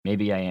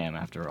 Maybe I am,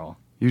 after all.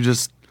 You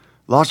just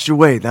lost your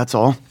way, that's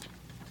all.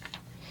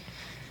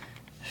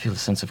 I feel a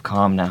sense of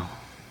calm now.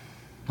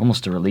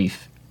 Almost a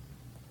relief.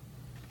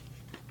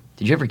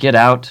 Did you ever get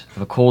out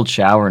of a cold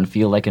shower and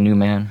feel like a new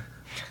man?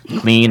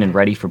 Clean and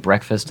ready for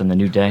breakfast and the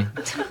new day?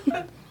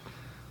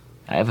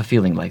 I have a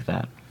feeling like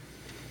that.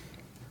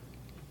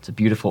 It's a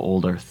beautiful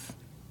old Earth.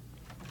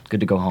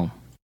 Good to go home.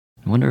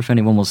 I wonder if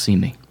anyone will see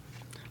me.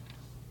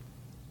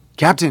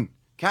 Captain!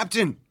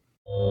 Captain!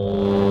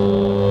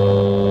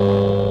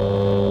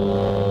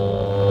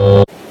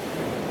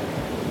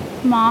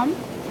 Mom,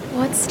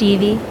 What,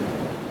 Stevie?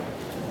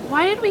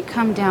 why did we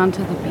come down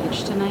to the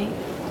beach tonight?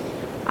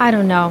 I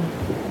don't know.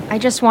 I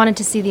just wanted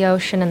to see the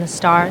ocean and the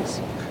stars.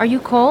 Are you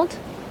cold?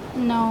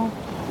 No.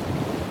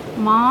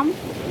 Mom,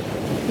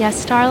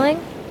 Yes, darling?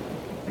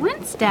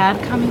 when's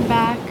Dad coming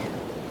back?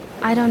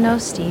 I don't know,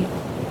 Steve.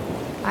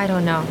 I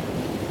don't know.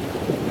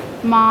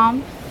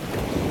 Mom,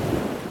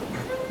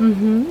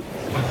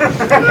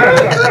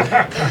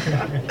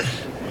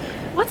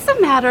 what's the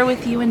matter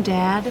with you and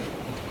Dad?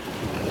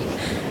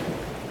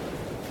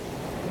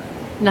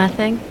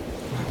 Nothing?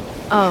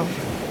 Oh,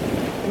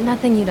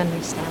 nothing you'd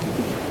understand.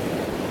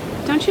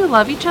 Don't you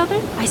love each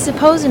other? I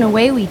suppose in a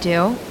way we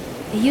do.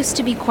 It used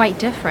to be quite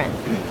different.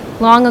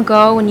 Long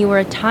ago, when you were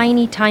a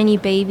tiny, tiny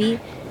baby,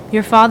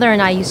 your father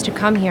and I used to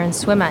come here and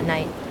swim at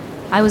night.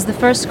 I was the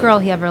first girl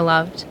he ever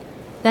loved.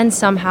 Then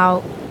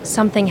somehow,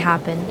 something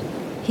happened.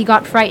 He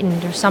got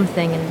frightened or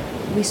something,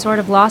 and we sort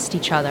of lost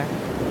each other.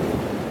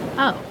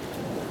 Oh,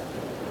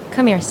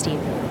 Come here, Steve.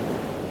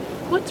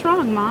 what's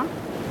wrong, Mom?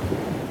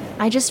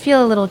 I just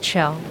feel a little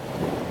chill.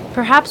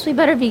 Perhaps we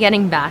better be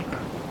getting back.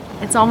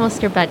 It's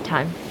almost your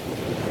bedtime.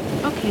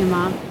 Okay,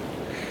 Mom.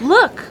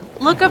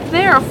 Look up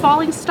there, a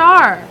falling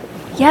star.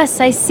 Yes,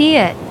 I see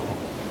it.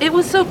 It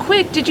was so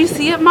quick. Did you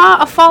see it, Ma?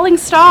 A falling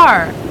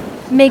star.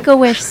 Make a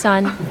wish,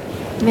 son.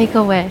 Make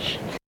a wish.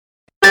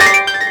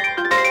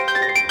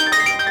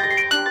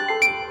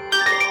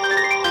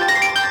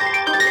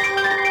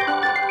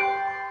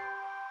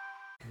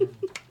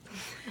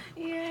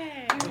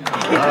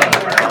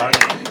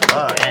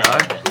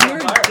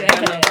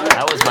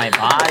 That was my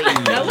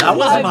body. That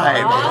was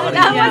my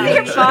That was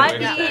your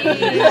body.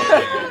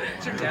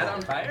 Is your dad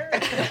on fire?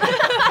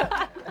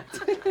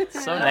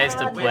 So nice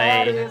to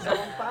play.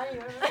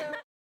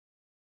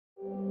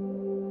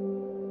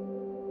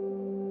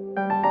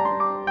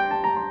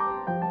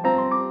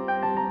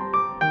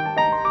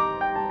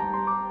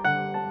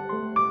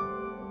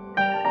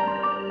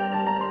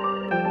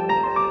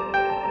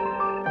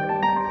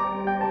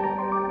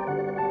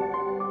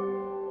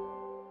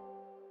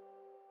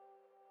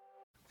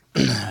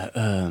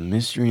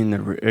 Mystery in the...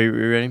 Are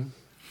you ready?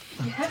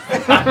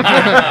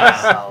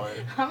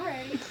 Solid. I'm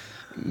ready.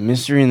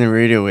 Mystery in the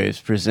Radio Waves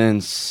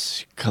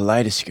presents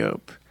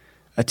Kaleidoscope,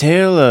 a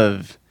tale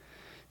of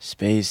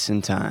space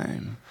and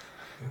time,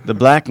 the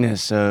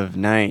blackness of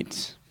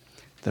night,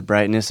 the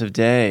brightness of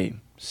day,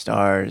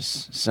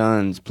 stars,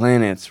 suns,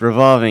 planets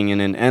revolving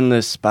in an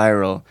endless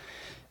spiral,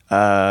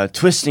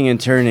 twisting and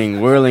turning,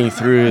 whirling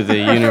through the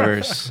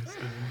universe.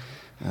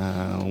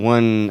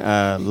 One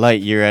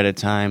light year at a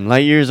time,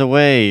 light years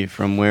away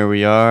from where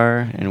we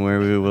are and where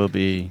we will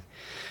be.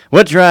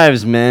 What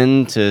drives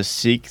men to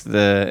seek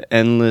the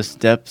endless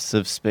depths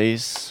of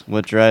space?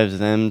 What drives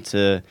them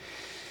to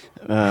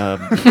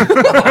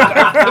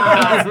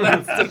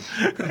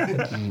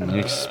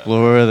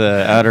explore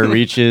the outer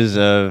reaches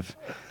of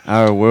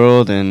our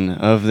world and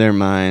of their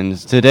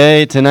minds?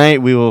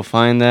 Tonight, we will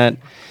find that.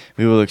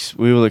 We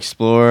will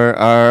explore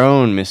our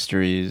own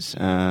mysteries,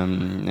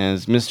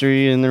 as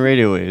Mystery in the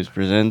Radio Waves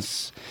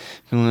presents.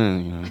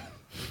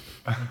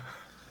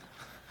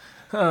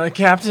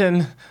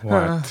 Captain.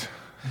 What?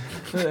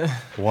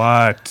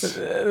 What?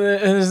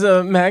 There's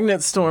a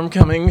magnet storm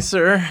coming,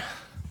 sir.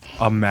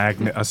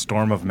 A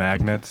storm of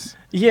magnets?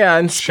 Yeah,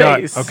 in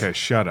space. Okay,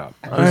 shut up.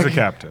 Who's the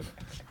captain?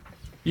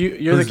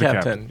 You're Who's the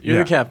captain. You're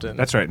Yeah, the captain.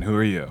 That's right. And who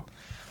are you?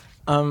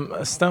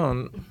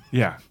 Stone.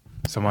 Yeah.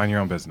 So mind your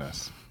own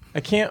business. I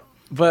can't,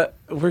 but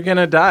we're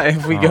gonna die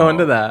if we go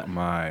into that.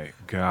 My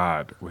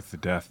God, with the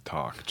death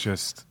talk.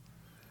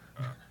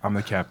 I'm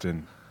the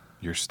captain.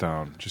 You're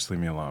stoned. Just leave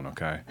me alone,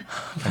 okay?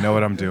 I know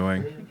what I'm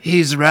doing.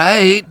 He's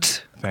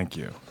right. Thank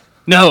you.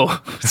 No,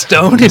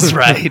 Stone is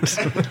right.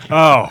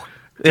 Oh.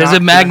 There's a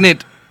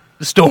magnet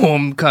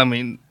storm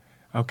coming.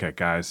 Okay,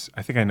 guys.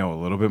 I think I know a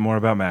little bit more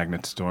about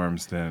magnet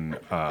storms than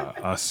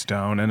a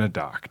stone and a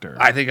doctor.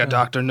 I think a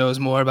doctor knows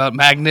more about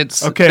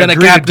magnets Okay, than a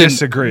agree to captain.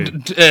 disagree.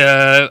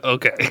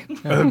 Okay.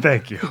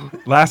 Thank you.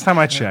 Last time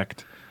I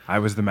checked, I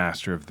was the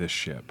master of this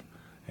ship.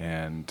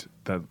 And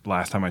the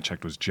last time I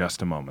checked was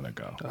just a moment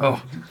ago.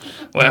 Oh,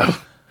 well.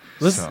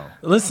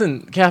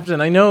 Listen, Captain,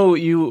 I know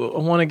you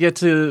want to get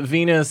to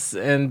Venus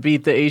and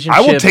beat the Asian I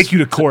will ships. take you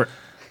to court.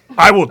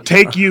 I will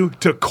take you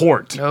to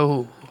court.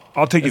 No.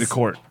 I'll take you to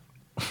court.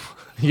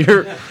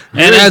 You're And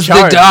in as the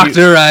charge.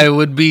 doctor, I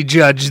would be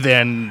judged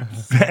then.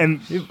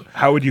 And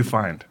how would you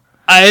find?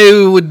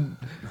 I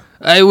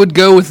would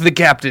go with the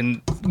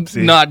captain.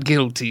 See? Not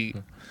guilty.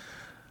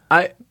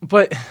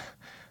 But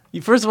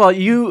first of all,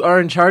 you are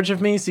in charge of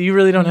me, so you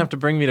really don't have to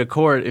bring me to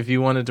court if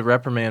you wanted to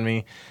reprimand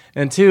me.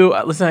 And two,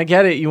 listen, I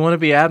get it. You want to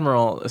be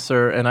admiral,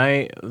 sir, and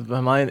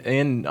I'm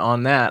in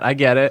on that. I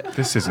get it.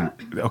 This isn't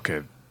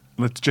okay.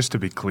 Just to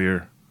be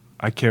clear,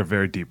 I care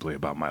very deeply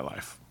about my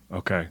life.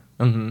 Okay,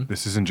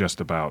 This isn't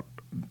just about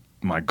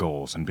my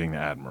goals and being the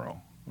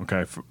admiral.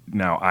 Okay,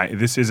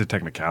 this is a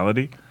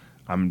technicality.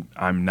 I'm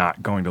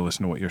not going to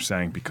listen to what you're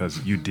saying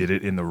because you did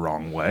it in the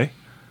wrong way,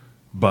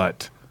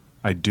 but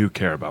I do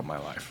care about my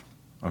life.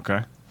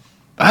 Okay.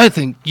 I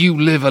think you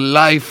live a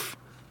life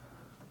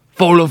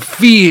full of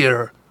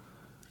fear.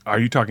 Are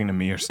you talking to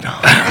me or Stone?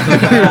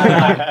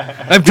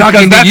 I'm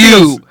talking to that you.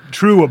 feels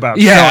true about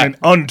Yeah. Stone and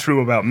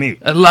untrue about me.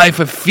 A life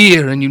of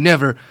fear, and you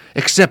never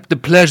accept the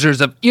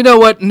pleasures of. You know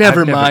what?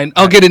 Never mind.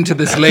 I'll get into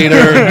this later.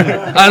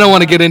 I don't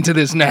want to get into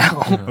this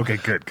now. Okay,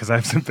 good, because I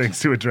have some things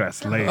to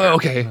address later.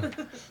 Okay.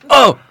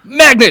 Oh,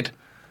 magnet!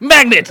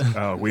 Magnet!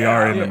 We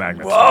are in the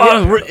magnet.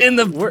 Oh, we're in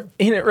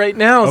it right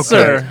now,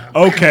 sir.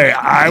 Okay,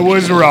 I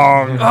was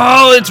wrong.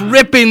 Oh, it's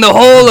ripping the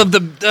whole of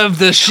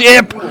the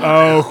ship.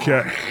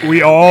 Okay,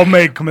 we all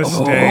make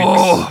mistakes.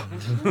 Oh.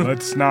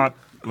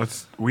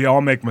 We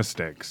all make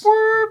mistakes.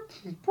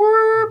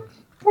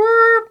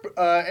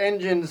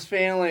 Engines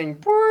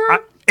failing.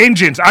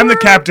 Engines, I'm the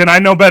captain. I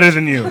know better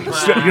than you.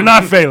 You're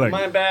not failing.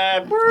 My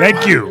bad.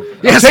 Thank you.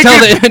 Yes, I'll tell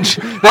take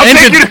the I'll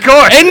take you to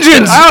court.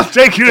 Engines! I'll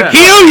take you to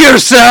Heal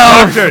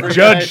yourself! Doctor,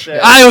 judge.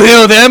 I'll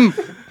heal them.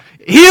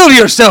 Heal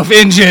yourself,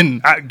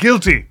 engine.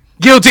 Guilty.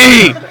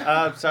 Guilty.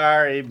 I'm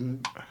sorry.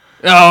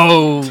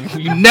 Oh,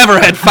 you never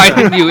had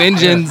fighting, you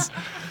engines.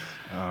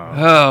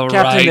 Oh,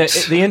 Captain,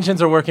 right. the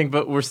engines are working,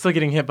 but we're still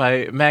getting hit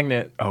by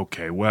magnet.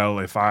 Okay, well,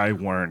 if I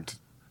weren't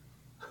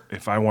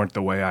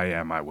the way I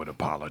am, I would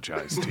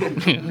apologize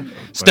to you.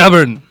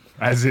 Stubborn.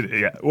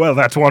 Well,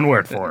 that's one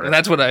word for it.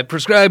 That's what I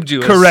prescribed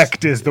you.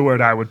 Correct is the word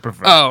I would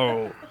prefer.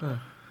 Oh.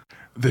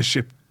 The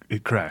ship,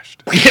 it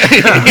crashed.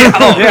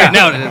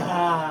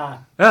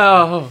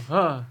 Oh.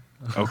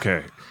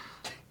 Okay.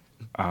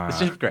 The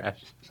ship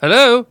crashed.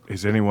 Hello?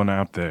 Is anyone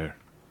out there?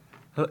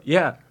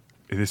 Yeah.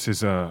 This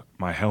is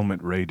my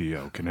helmet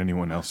radio. Can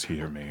anyone else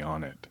hear me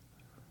on it?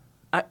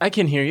 I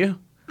can hear you.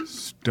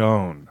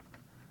 Stone.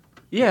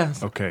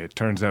 Yes. Okay, it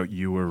turns out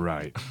you were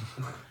right.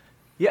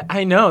 Yeah,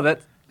 I know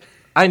that.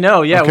 I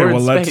know. Yeah, okay, we're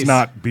well, in space.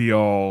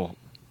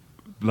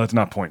 let's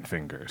not point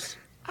fingers.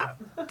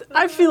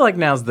 I feel like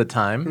now's the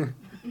time.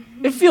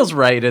 It feels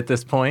right at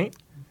this point.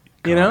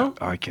 You know?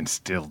 I can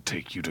still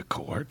take you to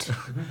court.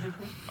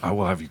 I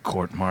will have you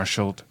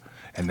court-martialed,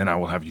 and then I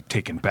will have you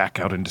taken back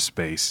out into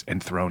space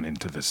and thrown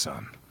into the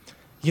sun.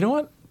 You know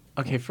what?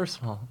 Okay, first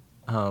of all,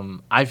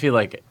 I feel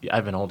like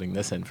I've been holding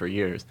this in for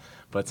years,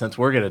 but since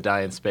we're gonna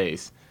die in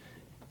space,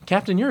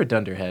 Captain, you're a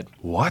dunderhead.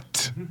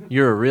 What?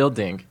 You're a real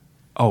dink.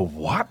 Oh,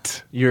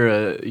 what?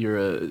 You're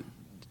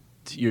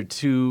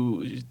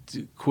two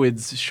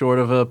quids short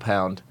of a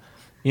pound.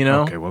 You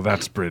know? Okay, well,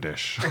 that's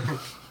British.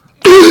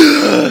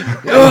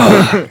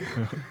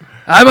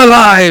 I'm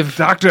alive.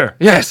 Doctor.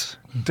 Yes.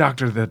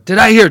 Doctor, Did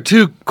I hear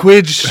 2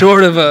 quids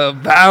short of a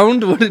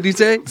pound? What did he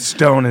say?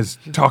 Stone is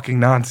talking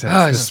nonsense.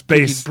 Oh, The he's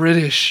space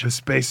British. The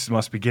space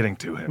must be getting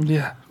to him.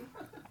 Yeah.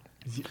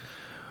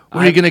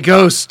 Where are you gonna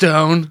go,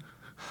 Stone?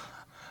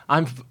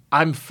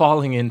 I'm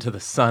falling into the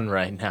sun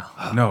right now.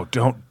 No,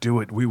 don't do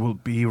it. We will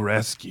be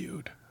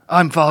rescued.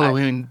 I'm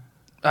falling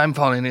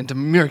into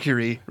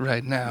Mercury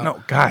right now.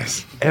 No,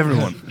 guys,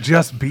 everyone,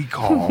 just be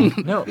calm.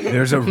 No.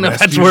 There's a No, rescue.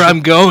 that's where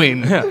I'm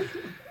going. Yeah.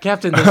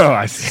 Captain, Oh,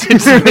 I see.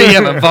 Yeah,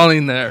 I'm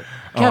falling there.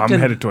 Captain, I'm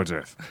headed towards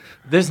Earth.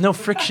 There's no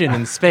friction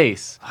in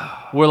space.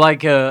 We're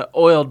like a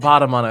oiled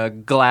bottom on a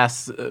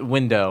glass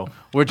window.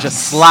 We're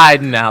just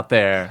sliding out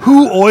there.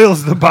 Who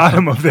oils the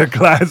bottom of their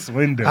glass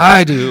window?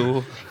 I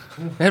do.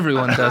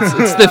 Everyone does.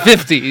 It's the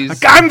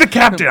 50s. I'm the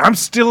captain. I'm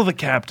still the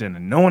captain,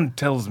 and no one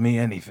tells me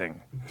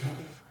anything.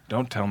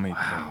 Don't tell me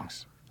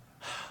things.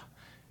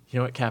 You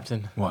know what,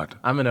 Captain? What?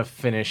 I'm going to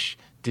finish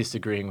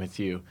disagreeing with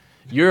you.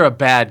 You're a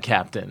bad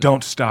captain.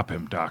 Don't stop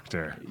him,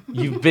 Doctor.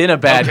 You've been a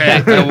bad Okay,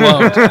 captain. I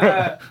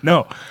won't.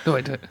 No. No,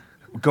 wait.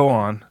 Go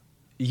on.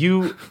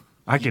 You,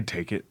 I can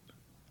take it.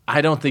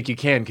 I don't think you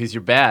can because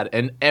you're bad.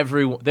 And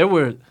there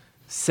were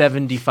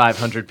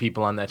 7,500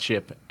 people on that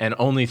ship, and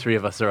only 3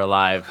 of us are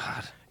alive.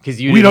 Because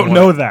we don't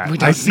know that. We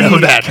don't know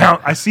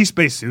that. I see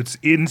spacesuits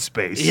in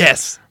space.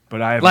 Yes.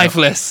 But I have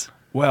lifeless.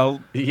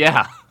 Well,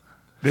 yeah.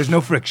 There's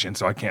no friction,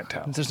 so I can't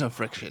tell. There's no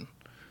friction.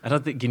 I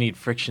don't think you need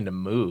friction to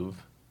move,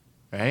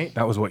 right?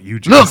 That was what you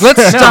just Look,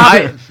 let's said. stop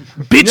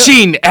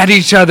bitching at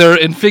each other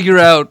and figure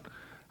out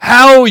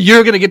how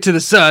you're going to get to the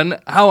sun,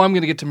 how I'm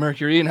going to get to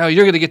Mercury, and how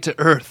you're going to get to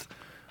Earth.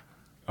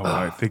 Oh,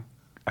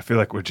 I feel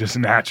like we're just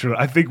natural.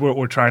 I think what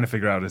we're trying to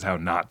figure out is how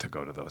not to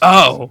go to those.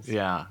 Oh. places.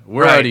 Yeah.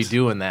 We're already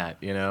doing that,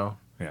 Yeah.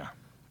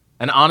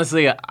 And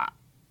honestly, I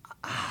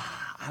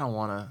don't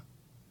want to,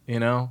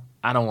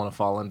 I don't want to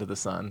fall into the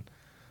sun.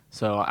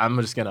 So I'm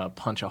just going to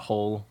punch a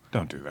hole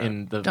Don't do that.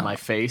 in my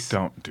face.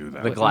 Don't do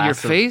that. The In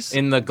glass your face?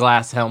 in the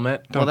glass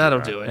helmet. Well, that'll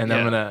do it. And yeah.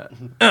 I'm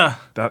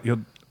going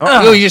to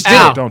Oh, you just did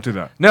it. Don't do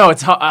that. No,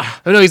 it's Oh,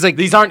 no, he's like,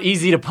 these aren't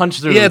easy to punch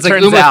through. yeah, it's it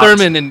like turns Uma out.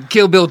 Thurman in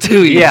Kill Bill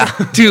 2. Yeah.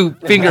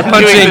 2-finger Doing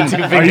punching. the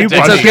 2-finger Are you It's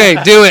punching?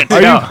 okay, do it.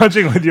 Are No. you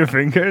punching with your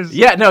fingers?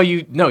 Yeah,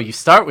 you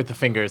start with the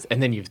fingers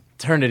and then you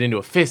turn it into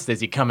a fist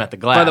as you come at the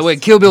glass. By the way,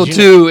 Kill Bill Did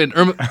you 2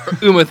 and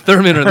Uma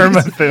Thurman are Uma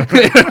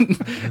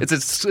it's a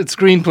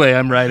screenplay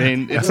I'm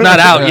writing. It's not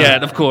out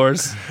yet, of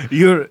course.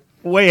 You're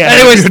way ahead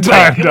Anyways, of your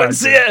time, you want to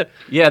see Doctor. it?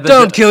 Yeah,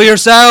 Don't kill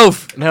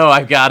yourself. No,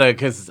 I've got to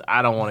because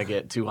I don't want to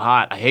get too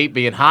hot. I hate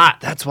being hot.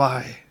 That's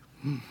why.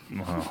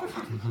 Wow.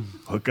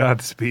 Well,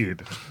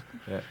 Godspeed.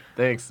 Yeah,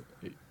 thanks.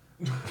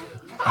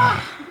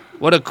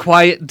 What a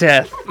quiet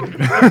death.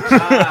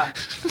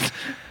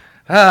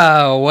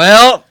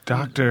 Well,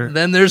 Doctor,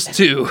 then there's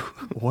 2.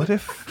 what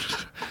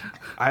if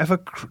I have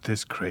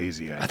this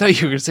crazy idea? I thought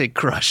you were going to say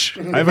crush.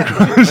 I have a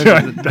crush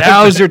on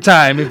Now's your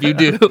time if you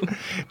do.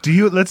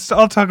 Let's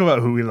all talk about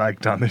who we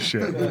liked on the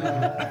ship.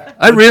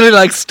 I really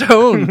like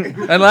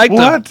Stone. I liked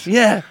What? him.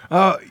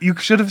 Yeah. You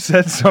should have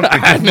said something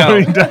I before know.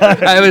 he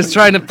died. I was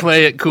trying to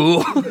play it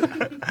cool.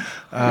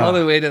 All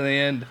the way to the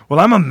end. Well,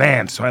 I'm a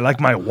man, so I like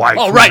my wife.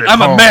 Oh, who's right. at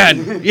I'm a home.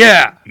 man.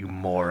 Yeah. You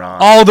moron.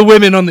 All the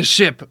women on the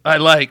ship I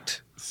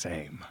liked.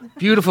 Same.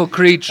 Beautiful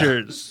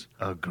creatures.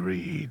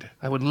 Agreed.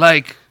 I would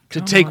like to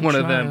Come take on, one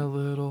of try them. A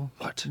little.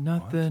 What?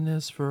 Nothing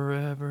is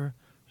forever.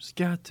 There's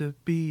got to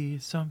be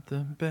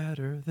something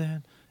better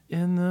than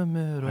in the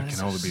middle. I can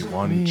only be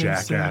one Me and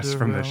jackass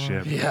from the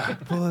Cinderella. ship. Yeah.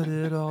 Put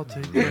it all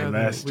together.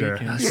 Lester. We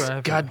can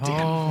drive Goddamn it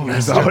home.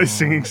 He's always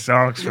singing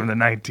songs from the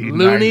 1990s.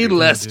 Looney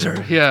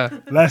Lester. Yeah.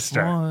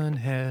 Lester. One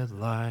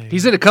headlight.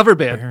 He's in a cover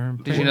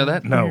band. Did you know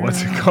that? No,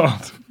 what's it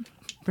called?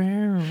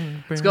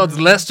 It's called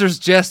Lester's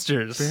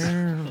Jesters.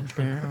 I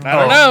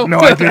don't know. No,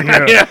 I did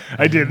hear it. Yeah.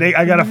 I did.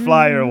 I got a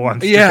flyer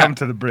once Yeah. to come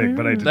to the brig,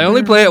 but I didn't. They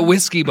only play at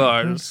whiskey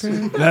bars.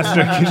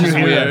 Lester, can you Which is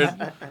hear weird.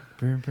 that?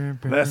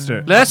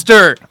 Lester.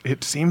 Lester!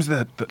 It seems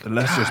that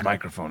Lester's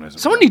microphone isn't.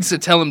 Someone needs to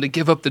tell him to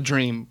give up the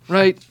dream,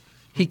 right?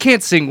 He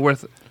can't sing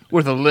worth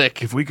a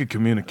lick. If we could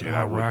communicate,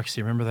 I Oh, would.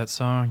 Roxy, remember that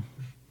song?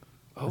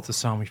 That's the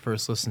song we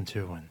first listened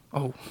to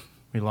when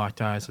we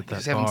locked eyes at that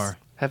He's bar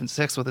having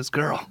sex with his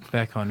girl.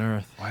 back on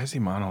Earth. Why is he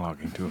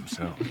monologuing to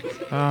himself?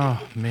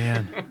 Oh,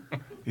 man.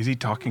 Is he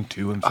talking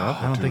to himself?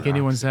 I don't think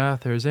anyone's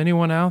out there. Is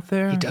anyone out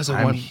there? He does a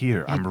I'm one.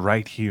 here. I'm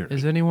right here.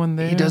 Is anyone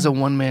there? He does a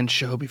one-man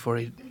show before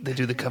they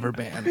do the cover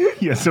band.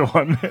 Yes, a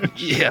one man.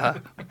 Yeah.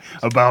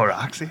 About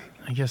Roxy?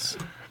 I guess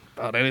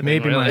About anything,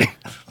 maybe really.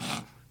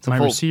 my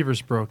full-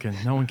 receiver's broken.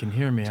 No one can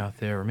hear me out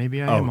there. Or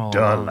maybe I am Oh, all duh,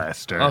 alone.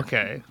 Lester.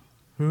 Okay.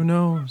 Who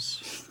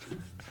knows?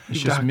 It's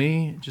just Doc-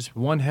 me, just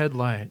one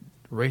headlight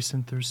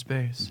racing through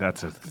space.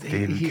 That's a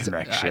thin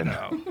connection.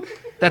 I know.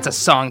 That's a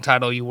song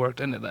title. You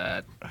worked into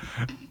that.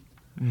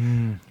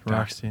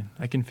 Roxy,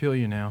 I can feel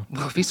you now.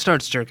 Well, if he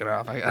starts jerking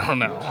off, I don't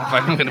know if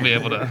I'm going to be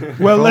able to.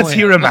 Well, let's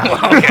hear him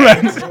out.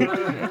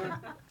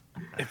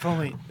 If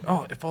only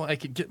I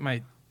could get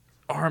my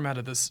arm out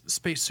of this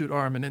spacesuit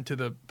arm and into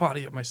the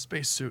body of my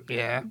spacesuit.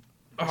 Yeah.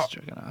 Oh,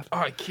 Jerking off. oh,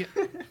 I can't.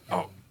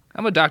 Oh,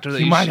 I'm a doctor that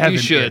He you, might have you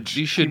an should. itch.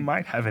 You should. He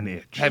might have an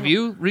itch. Have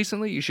you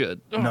recently? You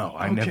should. No,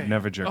 I okay.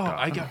 never jerked oh, off.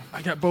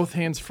 I got both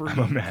hands free. I'm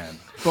a man.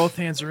 Both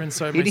hands are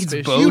inside He my needs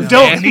spacesuit. both. You hands.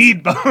 don't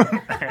need both.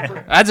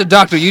 As a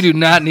doctor, you do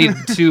not need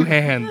 2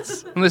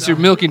 hands unless you're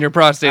milking your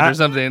prostate or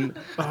something,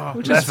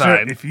 which is Lester,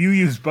 fine. if you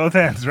use both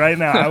hands right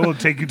now, I will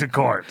take you to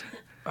court.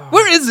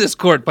 Where is this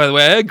court, by the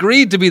way? I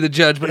agreed to be the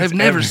judge, but It's I've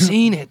never every-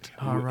 seen it.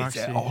 Oh, It's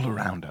Roxy, all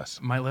around us.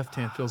 my left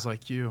hand feels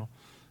like you.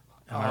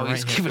 and my Oh, right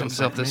he's hand giving feels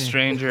himself like this me.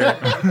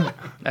 stranger.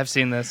 I've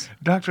seen this.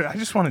 Doctor, I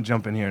just want to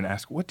jump in here and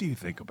ask, what do you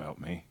think about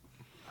me?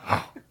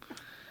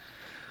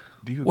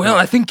 Do you Well,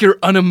 I think you're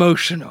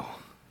unemotional.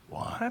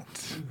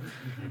 what?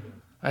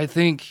 I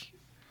think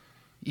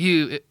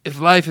if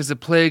life is a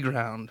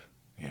playground,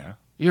 Yeah.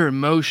 your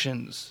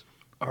emotions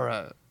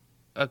are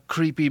a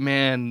creepy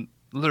man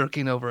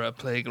lurking over a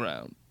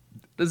playground.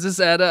 Does this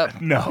add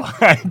up? No,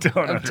 I don't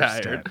I'm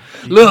understand. tired.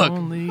 The Look,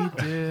 only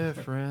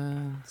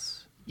difference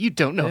you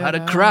don't know how to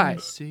that cry. I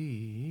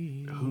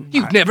see.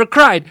 You've never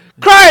cried.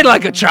 Cry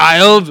like a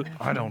child.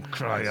 I don't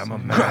cry, I'm a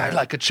man. Cry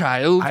like a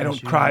child. I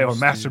don't cry or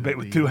masturbate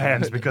with 2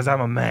 hands because I'm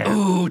a man.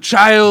 Ooh,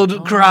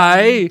 child,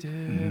 cry.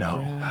 No.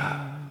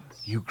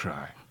 You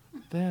cry.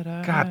 That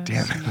I God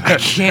damn it. I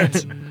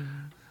can't.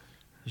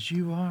 As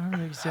you are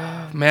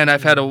exactly Man,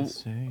 I've had a. the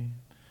same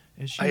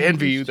as I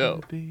envy you used to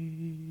though.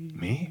 be.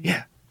 Me?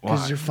 Yeah, Why?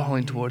 because you're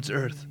falling towards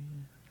Earth.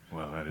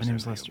 Well, that My is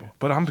name's enviable. Lester.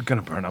 But I'm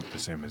gonna burn up the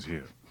same as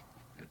you.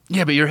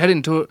 Yeah, but you're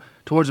heading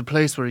towards a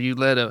place where you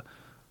led a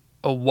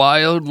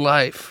wild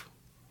life.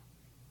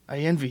 I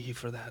envy you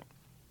for that.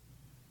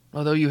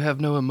 Although you have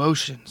no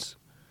emotions,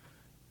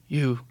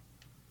 you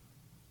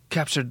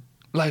captured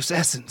life's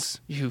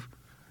essence. You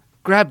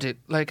grabbed it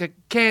like a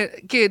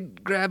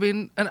kid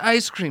grabbing an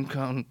ice cream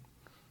cone.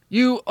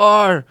 You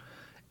are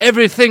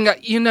everything.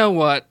 You know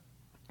what?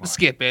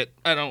 Skip it.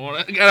 I don't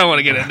want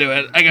to get into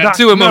it. I got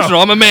too emotional.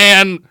 No. I'm a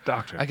man.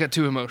 Doctor. I got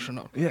too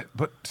emotional. Yeah,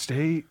 but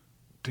stay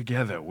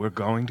together. We're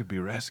going to be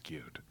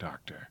rescued,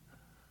 Doctor.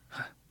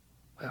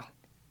 Well,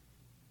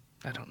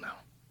 I don't know.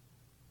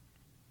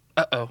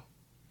 Uh-oh.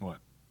 What?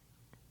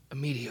 A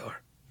meteor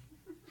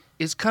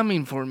is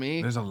coming for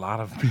me. There's a lot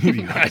of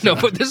meteors. I know,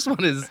 but this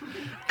one is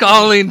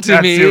calling to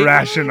That's me.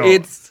 irrational.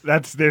 It's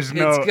It's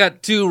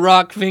got two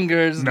rock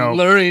fingers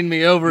luring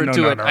me over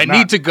to it. I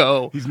need to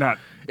go. He's not.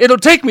 It'll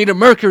take me to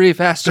Mercury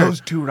faster. Those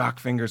two rock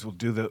fingers will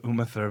do the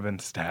Uma Thurman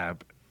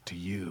stab to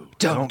you.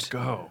 Don't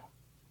go.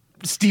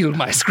 Steal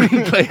my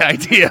screenplay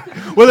idea.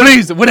 Well,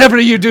 please, whatever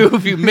you do,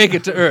 if you make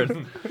it to Earth,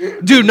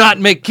 do not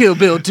make Kill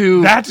Bill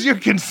 2. That's your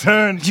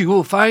concern. You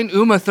will find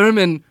Uma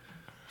Thurman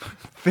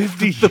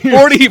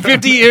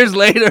 50 years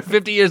later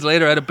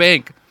at a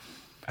bank.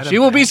 She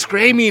will be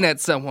screaming at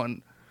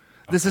someone.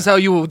 This is how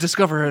you will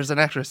discover her as an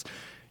actress.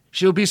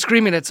 She'll be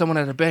screaming at someone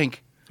at a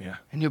bank. Yeah.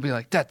 And you'll be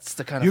like, that's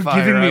the kind of You're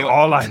fire giving me I want."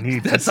 all I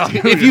need. That's to all.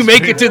 steal If you your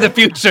make it to the screenplay.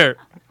 future,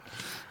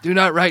 do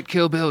not write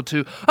Kill Bill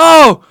 2.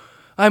 Oh,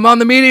 I'm on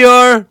the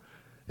meteor.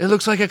 It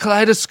looks like a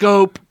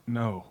kaleidoscope.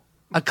 No.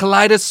 A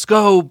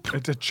kaleidoscope.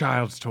 It's a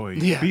child's toy.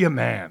 Yeah. Be a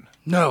man.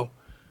 No.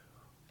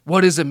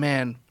 What is a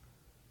man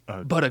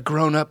but a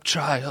grown-up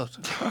child?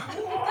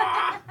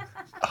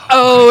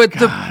 It's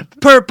the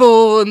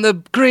purple and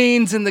the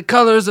greens and the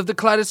colors of the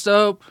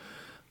kaleidoscope.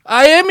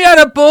 I am yet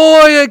a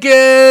boy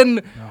again.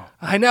 No.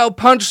 I now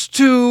punch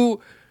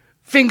 2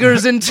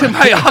 fingers into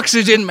my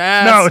oxygen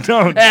mask. No,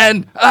 don't.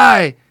 And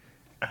I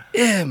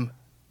am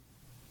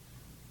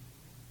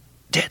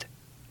dead.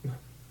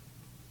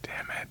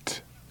 Damn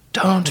it.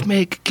 Don't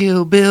make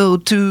Kill Bill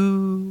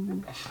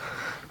 2.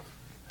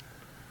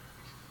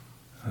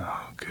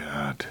 Oh,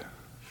 God.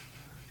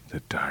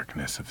 The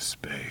darkness of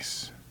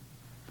space.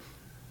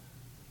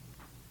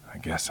 I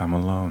guess I'm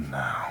alone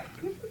now.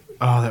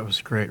 Oh, that was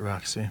great,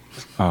 Roxy.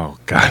 Oh,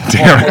 God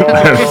damn it,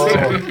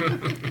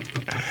 Lester.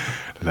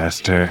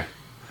 Lester,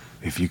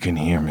 if you can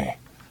hear me,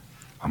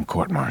 I'm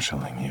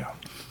court-martialing you.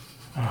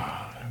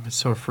 I'm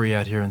so free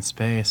out here in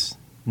space.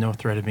 No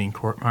threat of being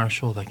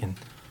court-martialed. I can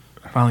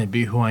finally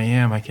be who I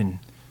am. I can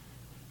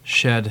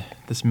shed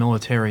this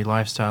military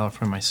lifestyle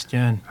from my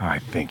skin. I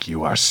think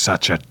you are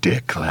such a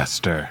dick,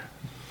 Lester.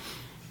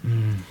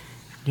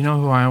 You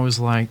know who I always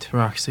liked,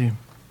 Roxy?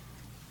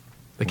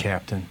 The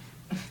captain.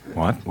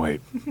 What? Wait,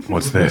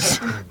 what's this?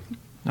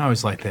 I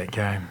always liked that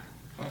guy.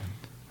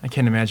 I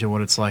can't imagine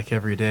what it's like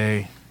every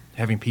day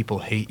having people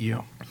hate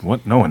you.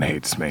 What? No one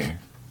hates me.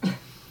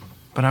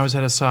 But I always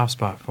had a soft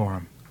spot for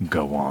him.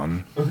 Go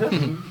on.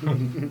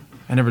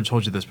 I never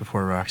told you this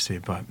before, Roxy,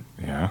 but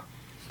Yeah?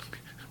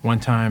 one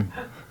time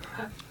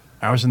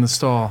I was in the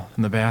stall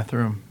in the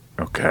bathroom.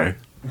 Okay.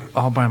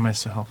 All by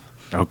myself.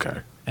 Okay.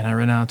 And I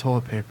ran out of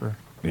toilet paper.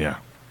 Yeah.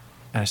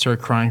 And I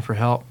started crying for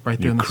help right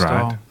there You in the cried?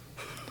 stall.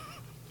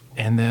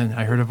 And then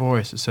I heard a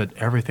voice that said,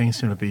 "Everything's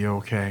going to be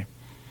okay."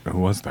 Who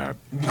was that?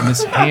 And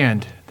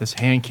this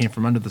hand came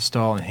from under the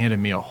stall and handed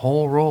me a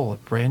whole roll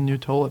of brand new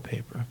toilet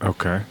paper.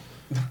 Okay.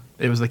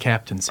 It was the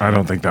captain's I hand.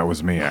 don't think that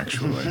was me,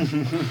 actually.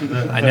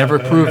 I never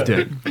proved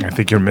it. I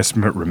think you're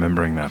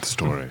misremembering that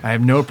story. I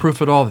have no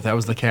proof at all that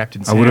was the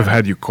captain's I hand. would have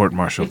had you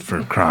court-martialed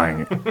for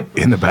crying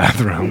in the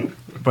bathroom.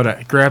 But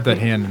I grabbed that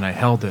hand and I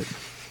held it.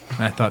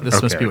 And I thought,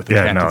 this must be what the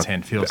captain's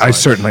hand feels I like.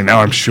 certainly, now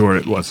I'm sure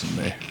it wasn't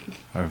me.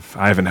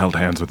 I haven't held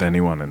hands with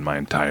anyone in my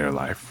entire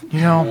life. You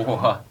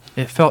know,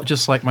 it felt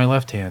just like my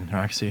left hand,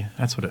 Roxy.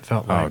 That's what it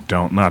felt Oh,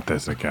 like. not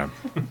this again.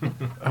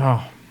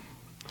 Oh,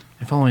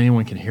 if only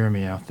anyone can hear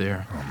me out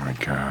there. Oh my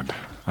God.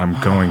 I'm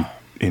going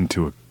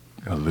into a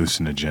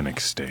hallucinogenic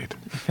state.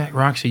 In fact,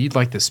 Roxy, you'd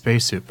like this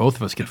spacesuit. Both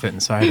of us could fit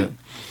inside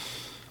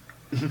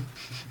it.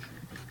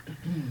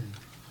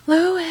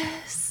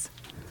 Louis.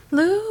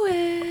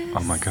 Louis.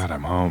 Oh my God,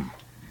 I'm home.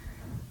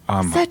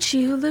 Is that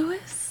you,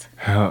 Louis?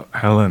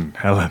 Helen.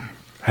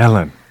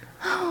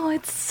 Oh,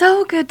 it's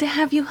so good to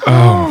have you Oh,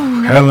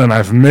 home. Helen,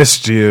 I've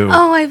missed you.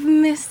 Oh, I've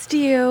missed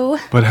you.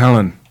 But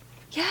Helen,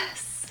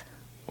 Yes.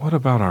 what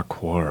about our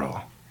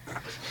quarrel?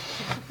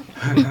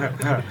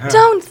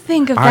 Don't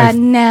think of that I've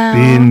now.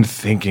 been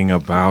thinking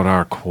about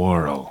our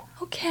quarrel.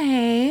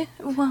 Okay.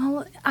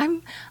 Well,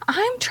 I'm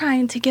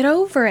trying to get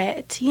over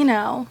it, you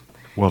know.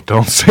 Well,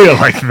 don't say it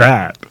like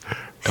that.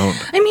 Don't.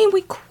 I mean,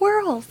 we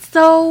quarrel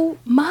so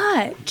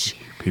much.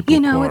 People you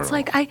know, quarrel. it's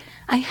like I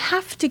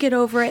have to get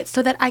over it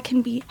so that I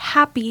can be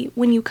happy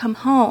when you come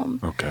home.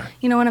 Okay.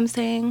 You know what I'm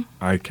saying?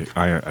 I think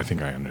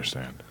I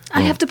understand.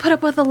 I have to put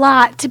up with a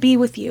lot to be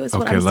with you, is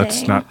what Okay, I'm let's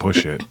saying. not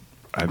push it.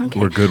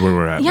 We're good where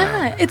we're at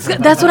now. Yeah,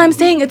 that's what I'm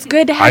saying. It's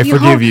good to have I you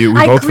forgive home. you. We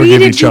I both forgive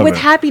greeted each you other. with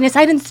happiness.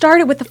 I didn't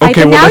start it with the fight,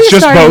 Okay, but well, now let's you're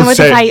just starting both with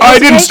say, the fight. I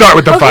didn't okay? start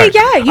with the fight. Okay,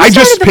 yeah, you I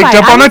just started the picked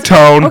fight. up on I a was-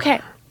 tone. Okay,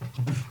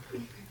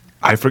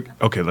 I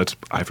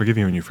forgive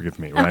you and you forgive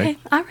me, right? okay,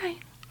 all right.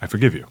 I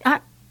forgive you. I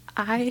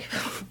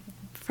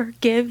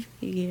forgive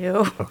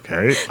you.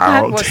 Okay, That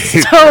I'll was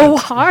take so it.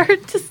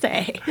 hard to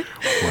say.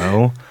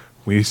 Well,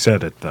 we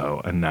said it though,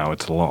 and now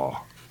it's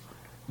law.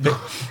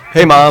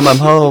 Hey, Mom, I'm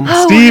home.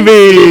 Oh,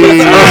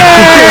 Stevie!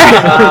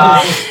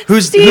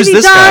 Who's Stevie,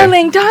 this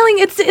darling, darling,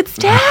 it's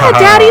Dad.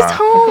 Daddy's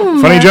home.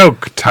 Funny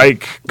joke,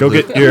 Tyke. Go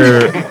get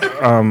your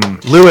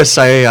Lewis,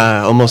 I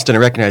almost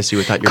didn't recognize you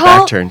without your Call-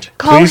 back turned.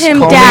 call Please him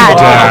call me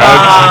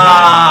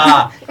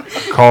Dad.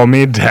 Call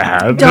me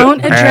Dad.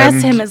 Don't address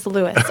and- him as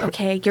Lewis,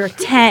 okay? You're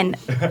 10.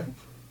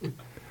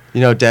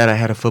 You know, Dad, I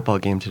had a football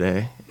game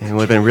today, and it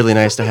would have been really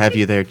nice to have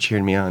you there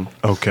cheering me on.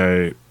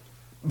 Okay.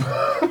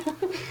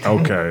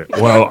 Okay.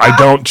 Well, I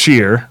don't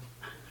cheer.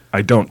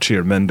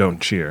 Men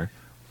don't cheer.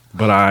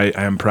 But I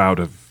am proud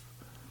of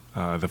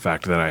the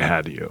fact that I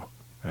had you.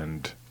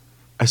 And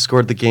I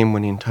scored the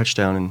game-winning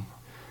touchdown, and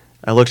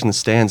I looked in the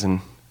stands,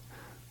 and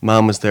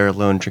Mom was there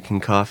alone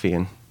drinking coffee,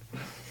 and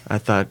I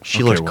thought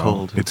she looked well,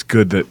 cold. It's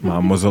good that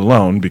Mom was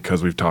alone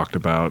because we've talked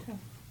about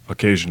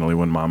occasionally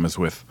when Mom is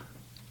with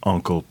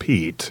Uncle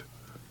Pete.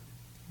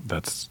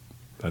 That's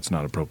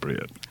not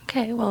appropriate.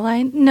 Okay, well,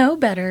 I know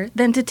better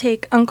than to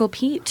take Uncle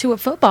Pete to a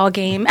football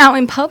game out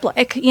in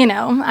public. You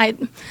know,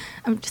 I'm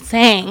just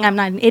saying I'm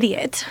not an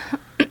idiot.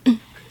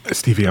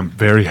 Stevie, I'm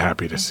very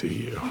happy to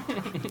see you.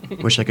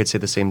 Wish I could say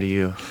the same to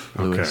you,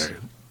 Lewis. Okay.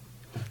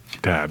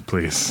 Dad,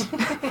 please.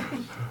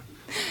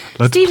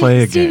 Let's Stevie, play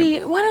a game.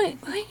 Stevie, why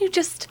don't you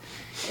just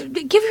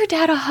give your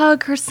dad a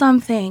hug or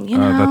something, you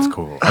know? That's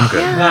cool. I'm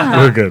good. Yeah.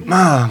 We're good.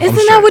 Mom. Isn't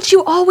that what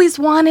you always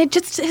wanted?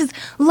 Just his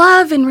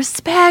love and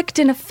respect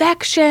and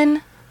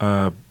affection.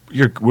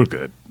 We're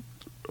good.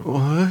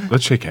 What?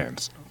 Let's shake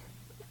hands.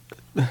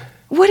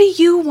 What do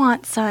you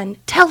want, son?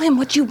 Tell him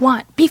what you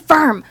want. Be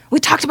firm. We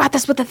talked about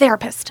this with the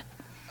therapist.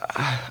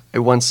 I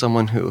want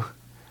someone who's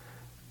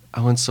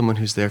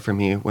there for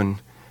me when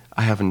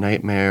I have a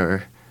nightmare,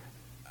 or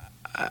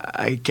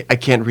I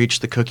can't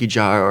reach the cookie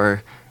jar,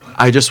 or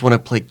I just want to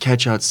play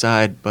catch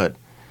outside, but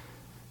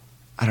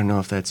I don't know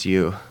if that's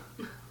you.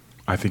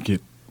 I think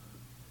it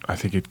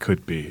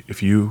could be.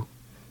 If you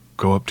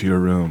go up to your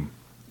room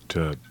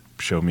to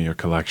show me your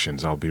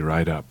collections, I'll be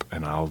right up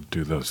and I'll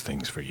do those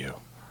things for you.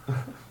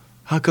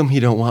 How come he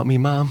don't want me,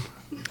 Mom?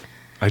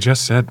 I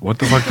just said, what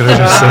the fuck did I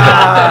just say?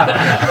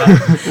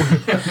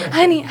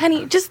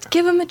 Honey, just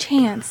give him a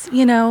chance,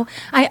 you know?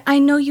 I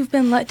know you've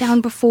been let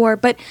down before,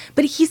 but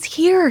he's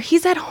here.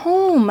 He's at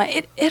home.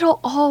 It'll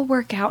all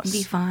work out and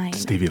be fine.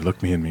 Stevie,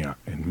 look me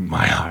in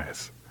my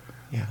eyes.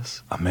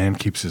 Yes. A man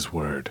keeps his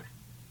word,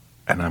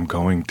 and I'm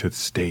going to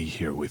stay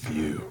here with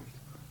you.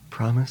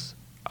 Promise?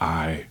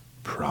 I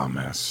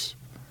promise.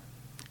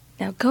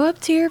 Now go up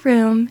to your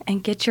room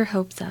and get your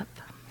hopes up.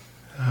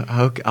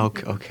 Okay.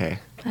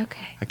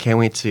 Okay. I can't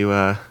wait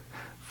to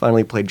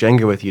finally play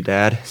Jenga with you,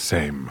 Dad.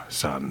 Same,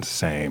 son,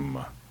 same.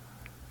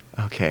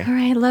 Okay. All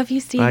right, love you,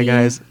 Stevie. Bye,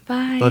 guys.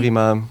 Bye. Love you,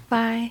 Mom.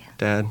 Bye.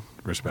 Dad.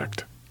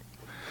 Respect.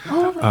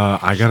 Oh,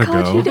 I gotta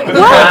go.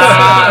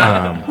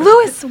 What?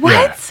 Louis,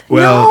 what? Yeah.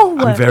 Well,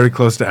 No. I'm very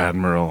close to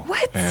Admiral.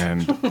 What?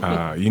 And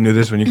you knew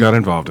this when you got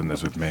involved in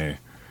this with me.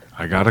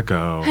 I gotta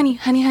go. Honey.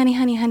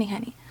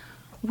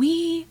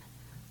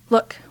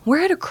 We're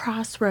at a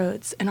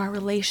crossroads in our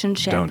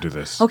relationship. Don't do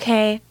this.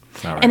 Okay?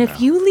 Not right and now. if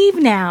you leave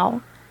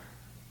now,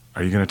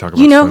 Are you gonna talk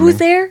about you know swimming? who's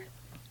there?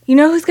 You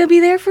know who's going to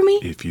be there for me?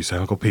 If you say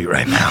Uncle Pete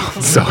right now,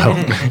 so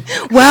help me.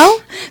 Well,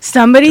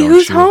 somebody Don't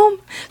who's you. home.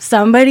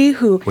 Somebody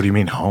who... What do you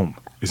mean home?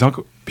 Is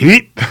Uncle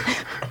Pete?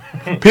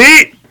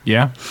 Pete!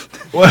 Yeah?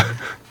 What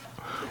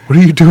are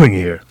you doing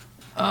here?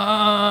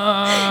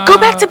 Go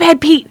back to bed,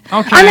 Pete.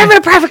 Okay. I'm having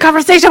a private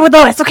conversation with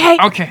Lois, okay?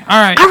 Okay,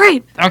 all right. All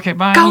right. Okay,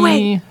 bye. Go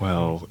away.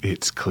 Well,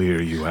 it's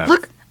clear you have.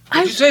 Look,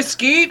 Did you say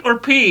Skeet or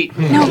Pete?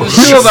 No.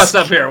 There's two of us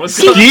up here. What's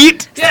going on?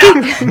 Skeet? Yeah.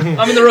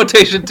 I'm in the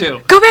rotation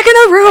too. Go back in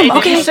the room, Hey,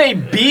 okay? did you say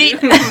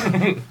beat?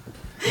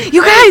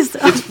 You guys,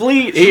 It's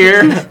Fleet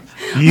here.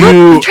 You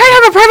I'm trying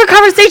to have a private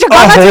conversation. Go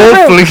back to the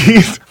whole room.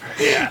 fleet.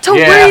 Don't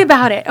Yeah. worry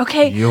about it,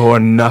 okay? You're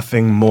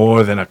nothing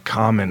more than a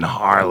common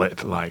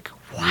harlot like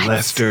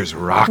Lester's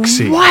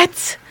Roxy.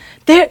 What?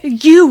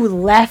 You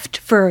left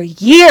for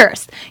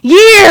years.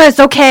 Years,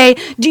 okay?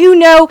 Do you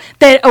know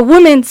that a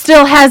woman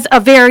still has a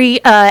very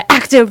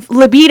active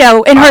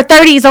libido in her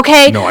 30s,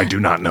 okay? No, I do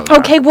not know that.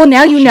 Okay, well,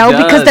 now you know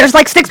because does. there's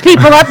like 6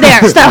 people up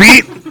there. So.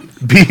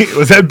 Beat?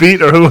 Was that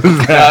Beat or who was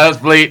that? That's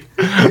Fleet.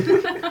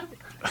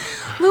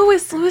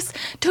 Louis,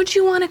 don't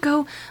you want to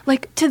go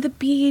like to the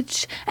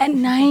beach at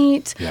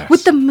night Yes,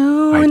 with the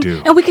moon? I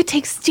do. And we could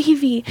take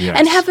Stevie Yes.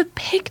 and have a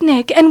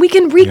picnic and we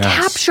can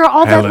recapture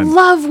all Helen. that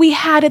love we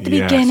had at the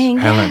Yes, beginning.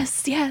 Helen.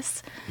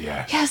 Yes.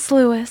 Yes. Yes,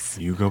 Lewis.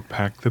 You go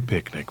pack the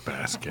picnic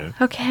basket.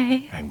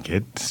 Okay. And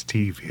get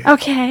Stevie.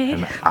 Okay.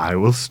 And I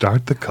will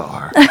start the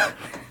car.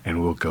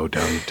 And we'll go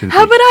down to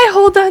How about I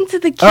hold on to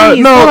the keys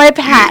no, while I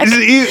pack?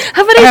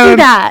 How about I do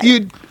that?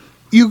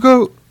 You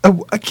go.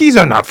 Keys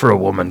are not for a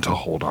woman to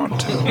hold on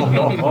to.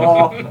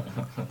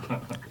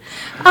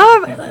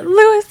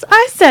 Lewis,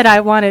 I said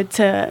I wanted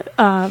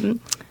to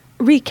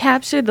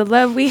recapture the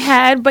love we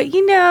had, but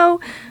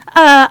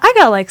I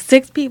got like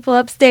 6 people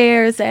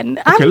upstairs, and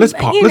Okay, let's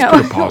put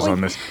a pause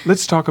on this.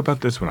 Let's talk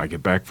about this when I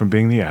get back from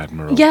being the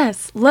admiral.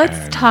 Yes,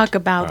 let's talk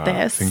about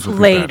this things will be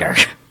later.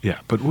 better. Yeah,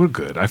 but we're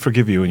good. I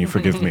forgive you, and you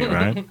forgive me,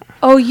 right?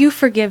 Oh, you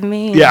forgive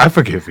me? Yeah, I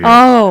forgive you.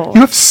 Oh.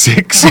 You have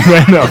 6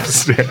 men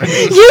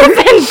upstairs. You've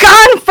been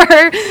gone for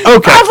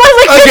Okay.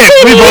 like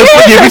 15 We both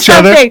years forgive or each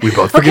other. something. We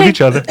both forgive Okay,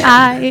 each other.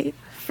 I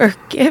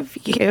forgive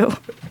you.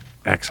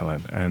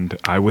 Excellent. And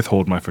I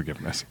withhold my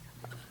forgiveness.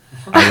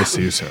 I will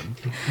see you soon.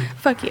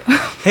 Fuck you.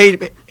 Hey,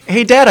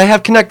 Dad, I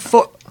have Connect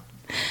 4.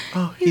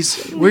 Oh,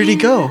 where did he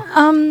go?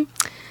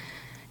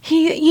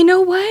 You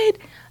know what?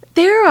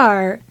 There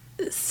are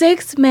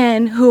 6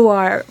 men who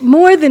are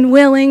more than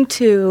willing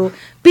to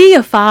be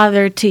a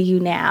father to you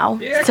now.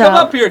 Yeah, So- come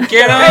up here,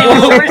 kiddo. Hey,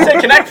 somebody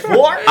say Connect 4?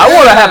 I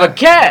want to have a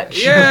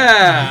catch.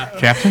 Yeah.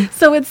 Captain?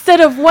 So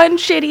instead of 1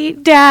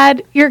 shitty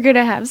dad, you're going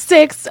to have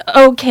 6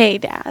 okay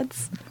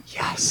dads.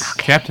 Yes.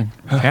 Captain,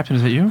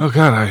 is that you? Oh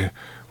God,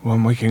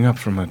 I'm waking up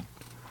from a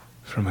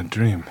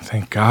dream.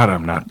 Thank God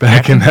I'm not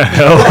back in that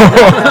hell.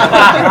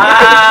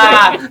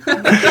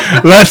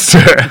 Lester.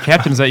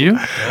 Captain, is that you?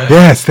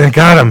 Yes, thank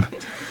God I'm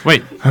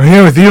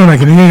here with you and I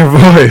can hear your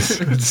voice.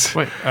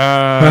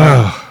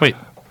 Wait,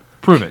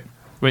 prove it.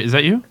 Wait, is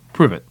that you?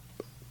 Prove it.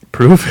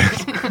 Prove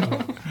it?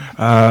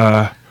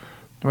 I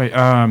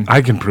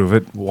can prove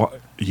it.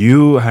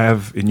 You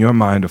have in your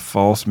mind a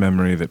false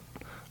memory that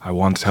I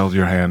once held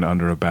your hand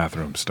under a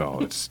bathroom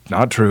stall. It's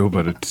not true,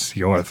 but it's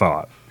your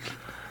thought.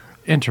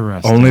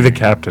 Interesting. Only the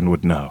captain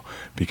would know,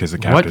 because the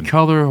captain... What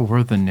color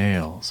were the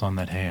nails on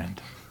that hand?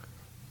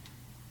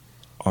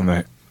 On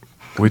the...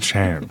 Which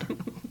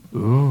hand?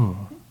 Ooh.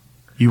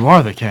 You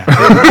are the captain.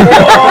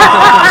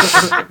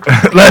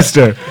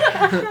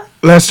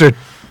 Lester,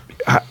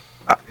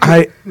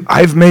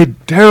 I've made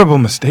terrible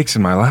mistakes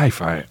in my life.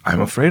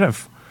 I'm afraid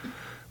I've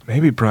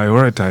maybe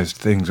prioritized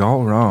things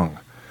all wrong.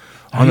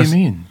 How do you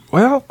mean?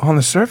 Well, on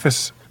the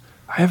surface,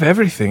 I have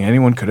everything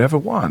anyone could ever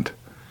want.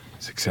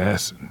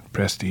 Success and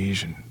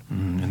prestige and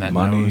that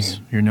money.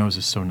 nose. Your nose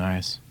is so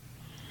nice.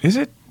 Is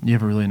it? You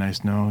have a really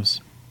nice nose.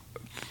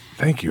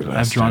 Thank you, Lester.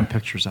 I've drawn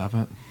pictures of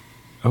it.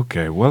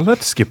 Okay, well,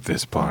 let's skip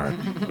this part.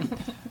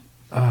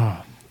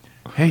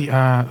 Hey,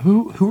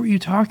 who were you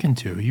talking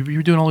to? You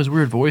were doing all these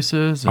weird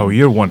voices. Oh,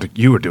 you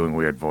were doing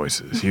weird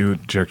voices. You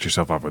jerked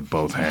yourself off with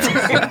both hands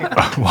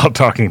while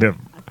talking to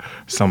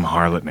some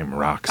harlot named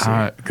Roxy.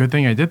 Good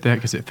thing I did that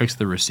because it fixed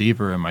the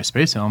receiver in my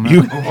space helmet.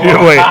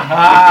 Wait.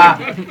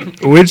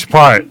 Which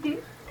part?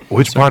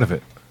 Which part of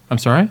it? I'm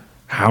sorry?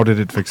 How did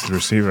it fix the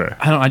receiver?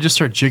 I don't know. I just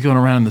started jiggling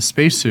around in the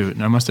spacesuit,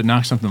 and I must have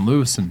knocked something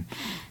loose, and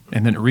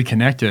then it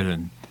reconnected,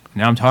 and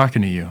now I'm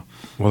talking to you.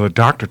 Well, the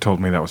doctor told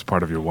me that was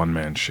part of your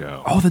one-man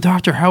show. Oh, the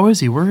doctor. How is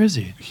he? Where is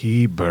he?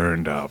 He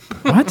burned up.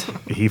 What?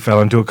 He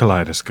fell into a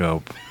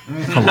kaleidoscope.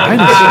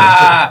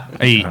 Kaleidoscope?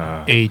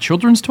 A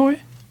children's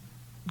toy?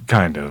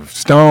 Kind of.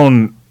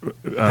 Stone.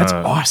 That's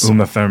awesome.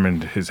 Uma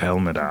Thurman'd his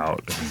helmet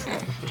out.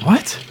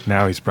 What?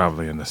 Now he's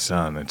probably in the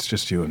sun. It's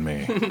just you and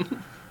me.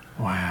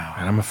 Wow.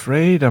 And I'm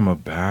afraid I'm a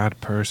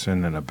bad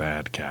person and a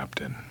bad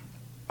captain.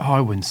 Oh,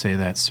 I wouldn't say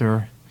that,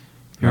 sir.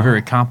 You're a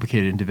very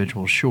complicated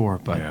individual, sure,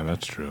 but yeah,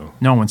 that's true.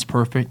 No one's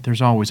perfect.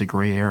 There's always a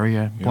gray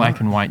area. You're Black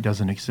right. and white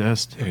doesn't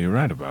exist. Yeah, you're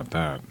right about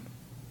that.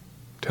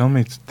 Tell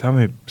me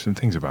some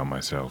things about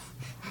myself.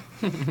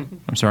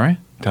 I'm sorry?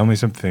 Tell me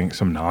some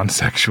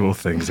non-sexual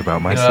things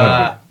about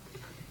myself.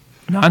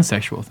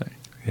 Non-sexual thing.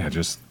 Yeah,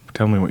 just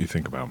tell me what you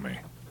think about me.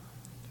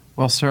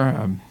 Well,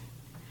 sir,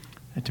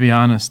 to be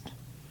honest,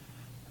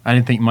 I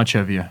didn't think much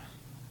of you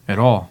at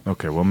all.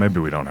 Okay, well,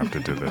 maybe we don't have to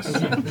do this.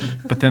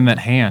 But then that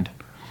hand,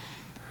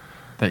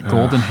 that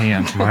golden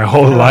hand. My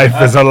whole life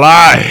is a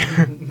lie.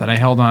 That I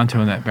held onto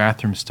in that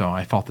bathroom stall,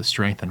 I felt the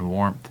strength and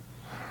warmth.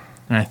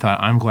 And I thought,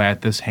 I'm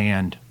glad this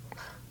hand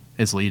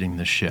is leading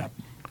this ship.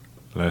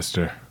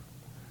 Lester,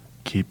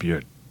 keep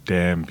your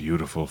damn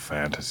beautiful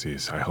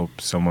fantasies. I hope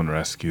someone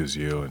rescues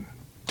you and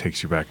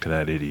takes you back to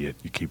that idiot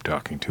you keep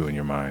talking to in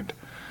your mind.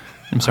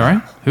 I'm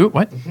sorry? Who?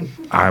 What?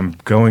 I'm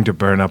going to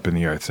burn up in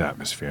the Earth's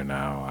atmosphere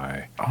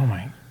now.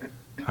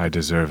 I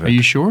deserve it. Are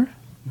you sure?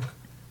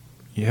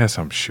 Yes,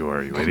 I'm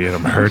sure, you idiot.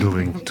 I'm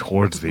hurtling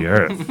towards the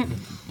Earth.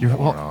 You're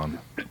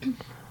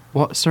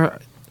well, sir,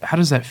 how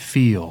does that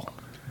feel?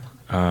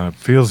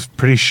 Feels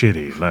pretty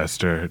shitty,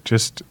 Lester.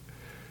 Just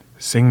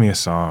sing me a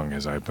song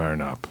as I burn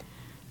up.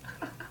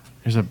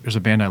 There's a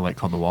band I like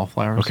called the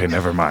Wallflowers. Okay,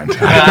 never mind.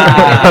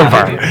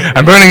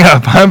 I'm burning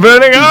up. I'm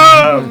burning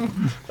up.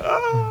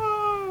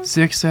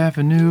 6th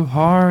Avenue,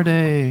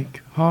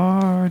 heartache.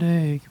 Well,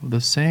 the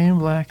same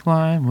black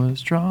line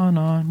was drawn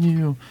on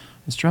you.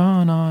 It's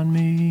drawn on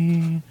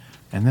me.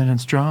 and then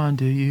it's drawn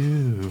to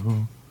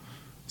you.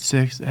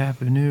 6th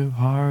Avenue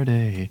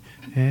Heartache.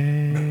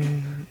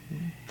 Hey.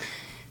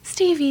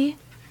 Stevie.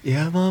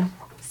 Yeah, Mom?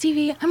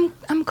 Stevie,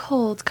 I'm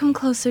cold. Come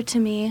closer to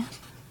me.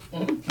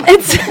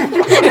 It's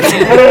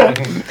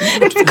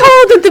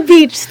cold at the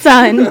beach,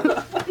 son.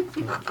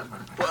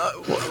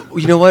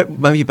 You know what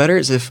might be better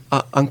is if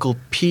Uncle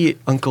Pete,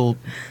 Uncle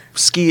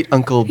Skeet,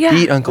 Uncle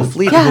Beat, Uncle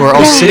Fleet, who are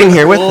all sitting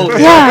here with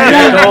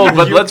us.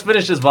 But let's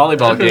finish this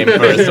volleyball game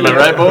first. Am I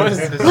right, boys?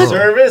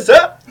 Service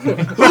up.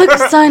 Look,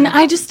 son,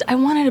 I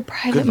wanted a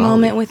private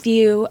moment with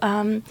you.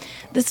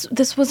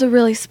 This was a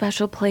really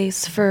special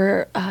place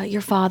for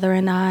your father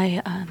and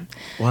I.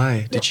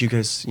 Why? Did you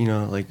guys,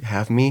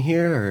 have me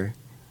here, or?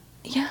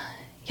 Yeah,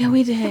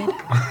 we did.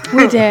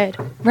 We did.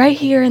 Right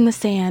here in the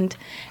sand.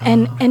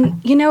 And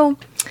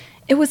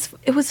it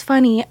was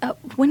funny.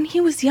 When he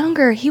was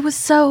younger, he was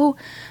so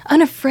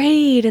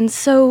unafraid and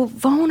so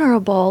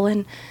vulnerable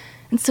and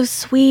so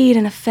sweet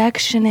and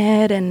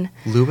affectionate and...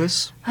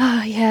 Lewis?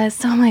 Oh,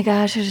 yes. Oh, my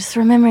gosh. I'm just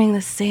remembering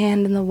the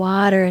sand and the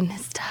water and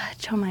his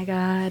touch. Oh, my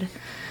God.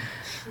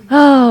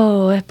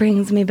 Oh, it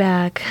brings me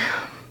back.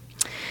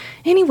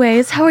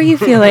 Anyways, how are you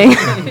feeling?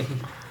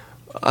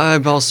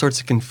 I'm all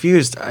sorts of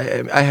confused.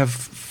 I have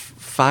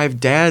 5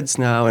 dads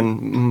now, and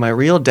my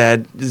real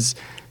dad is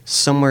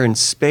somewhere in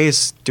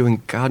space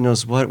doing God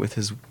knows what with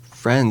his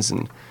friends,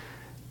 and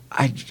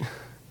I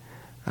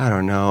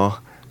don't know.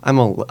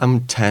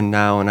 I'm 10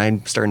 now, and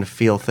I'm starting to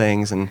feel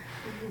things, and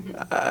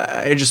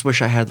I just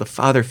wish I had the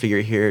father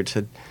figure here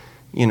to,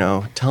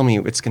 tell me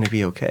it's going to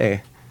be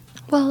okay.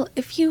 Well,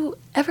 if you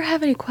ever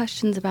have any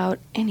questions about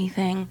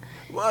anything,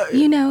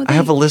 I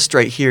have a list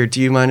right here. Do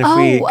you mind if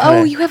we?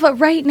 Oh, you have it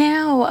right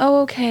now.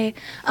 Oh, okay.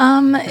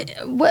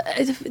 What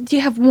do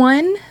you have?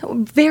 One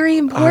very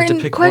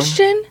important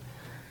question.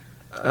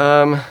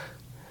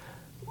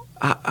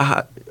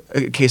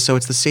 Okay, so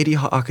it's the Sadie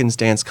Hawkins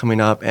dance coming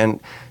up, and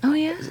oh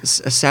yeah,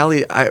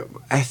 Sally. I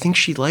think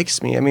she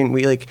likes me. I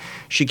mean,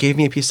 she gave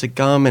me a piece of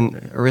gum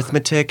and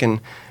arithmetic,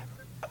 and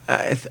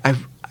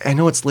I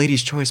know it's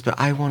ladies' choice, but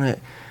I want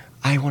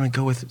to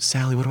go with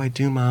Sally. What do I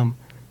do, Mom?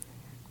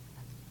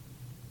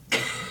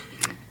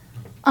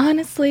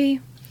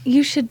 Honestly,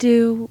 you should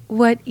do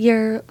what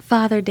your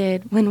father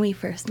did when we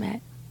first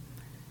met.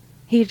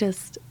 He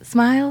just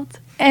smiled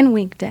and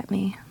winked at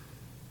me.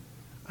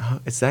 Oh,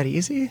 it's that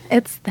easy?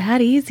 It's that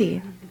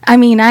easy. I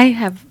mean, I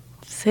have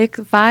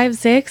 6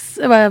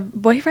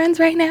 boyfriends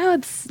right now.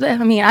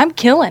 I'm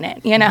killing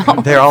it,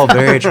 They're all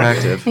very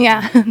attractive.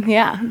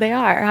 Yeah, they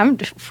are.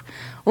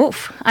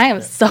 I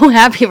am so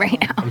happy right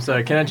now. I'm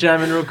sorry, can I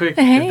chime in real quick?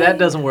 Hey. If that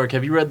doesn't work,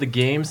 have you read the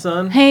game,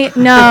 son? Hey,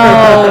 no.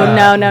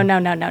 Yeah,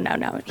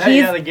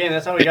 the game.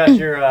 That's how we got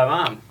your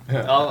mom.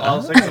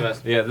 All 6 of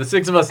us. Yeah, the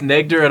 6 of us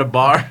negged her at a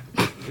bar.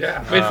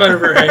 Yeah, made fun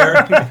of her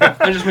hair.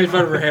 I just made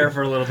fun of her hair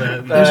for a little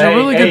bit. There's a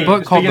really good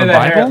book called The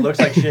Bible. Hair, it looks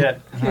like shit.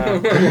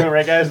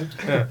 Right, guys?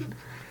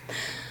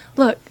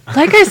 Look,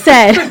 like I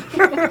said,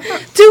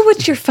 do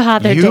what your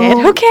father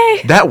did,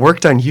 okay? That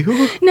worked on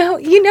you? No,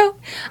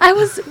 I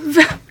was...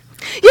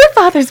 Your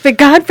father's been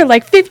gone for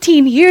like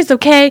 15 years,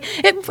 okay?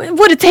 It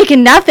would have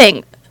taken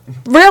nothing.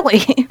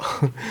 Really.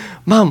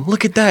 Mom,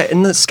 look at that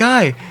in the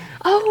sky.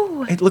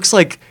 Oh. It looks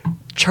like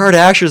charred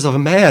ashes of a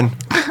man.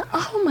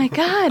 Oh, my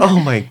God. Oh,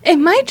 my. It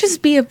might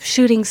just be a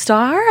shooting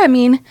star. I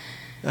mean...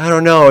 I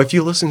don't know. If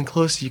you listen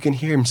close, you can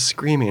hear him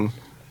screaming.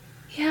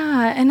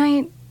 Yeah, and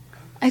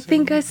I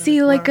think I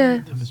see like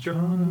a...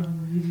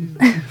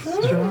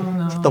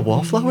 The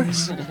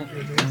wallflowers?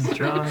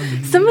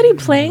 Somebody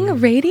playing a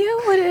radio?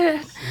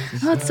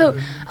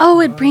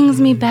 It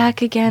brings me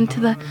back again to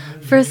the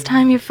first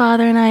time your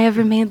father and I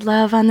ever made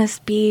love on this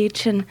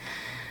beach, and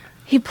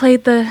he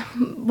played the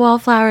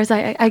wallflowers,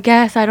 I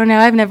guess. I don't know.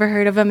 I've never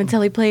heard of him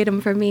until he played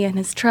them for me in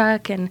his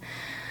truck, and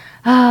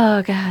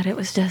oh, God, it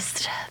was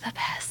just the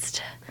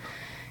best.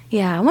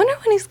 Yeah, I wonder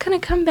when he's going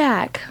to come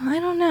back. I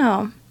don't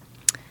know.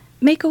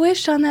 Make a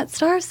wish on that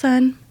star,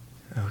 son.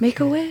 Okay. Make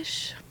a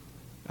wish.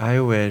 I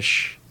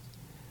wish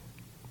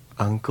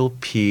Uncle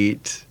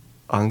Pete,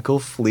 Uncle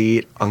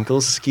Fleet,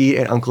 Uncle Skeet,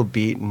 and Uncle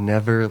Beat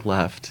never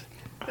left.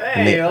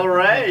 Hey, all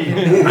right.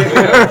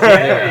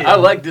 I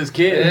like this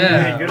kid.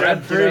 Yeah, good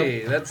rent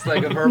free. That's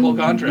like a verbal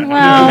contract.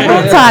 Well,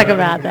 we'll talk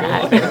about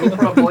that. No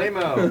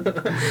problemo.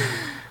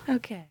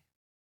 Okay.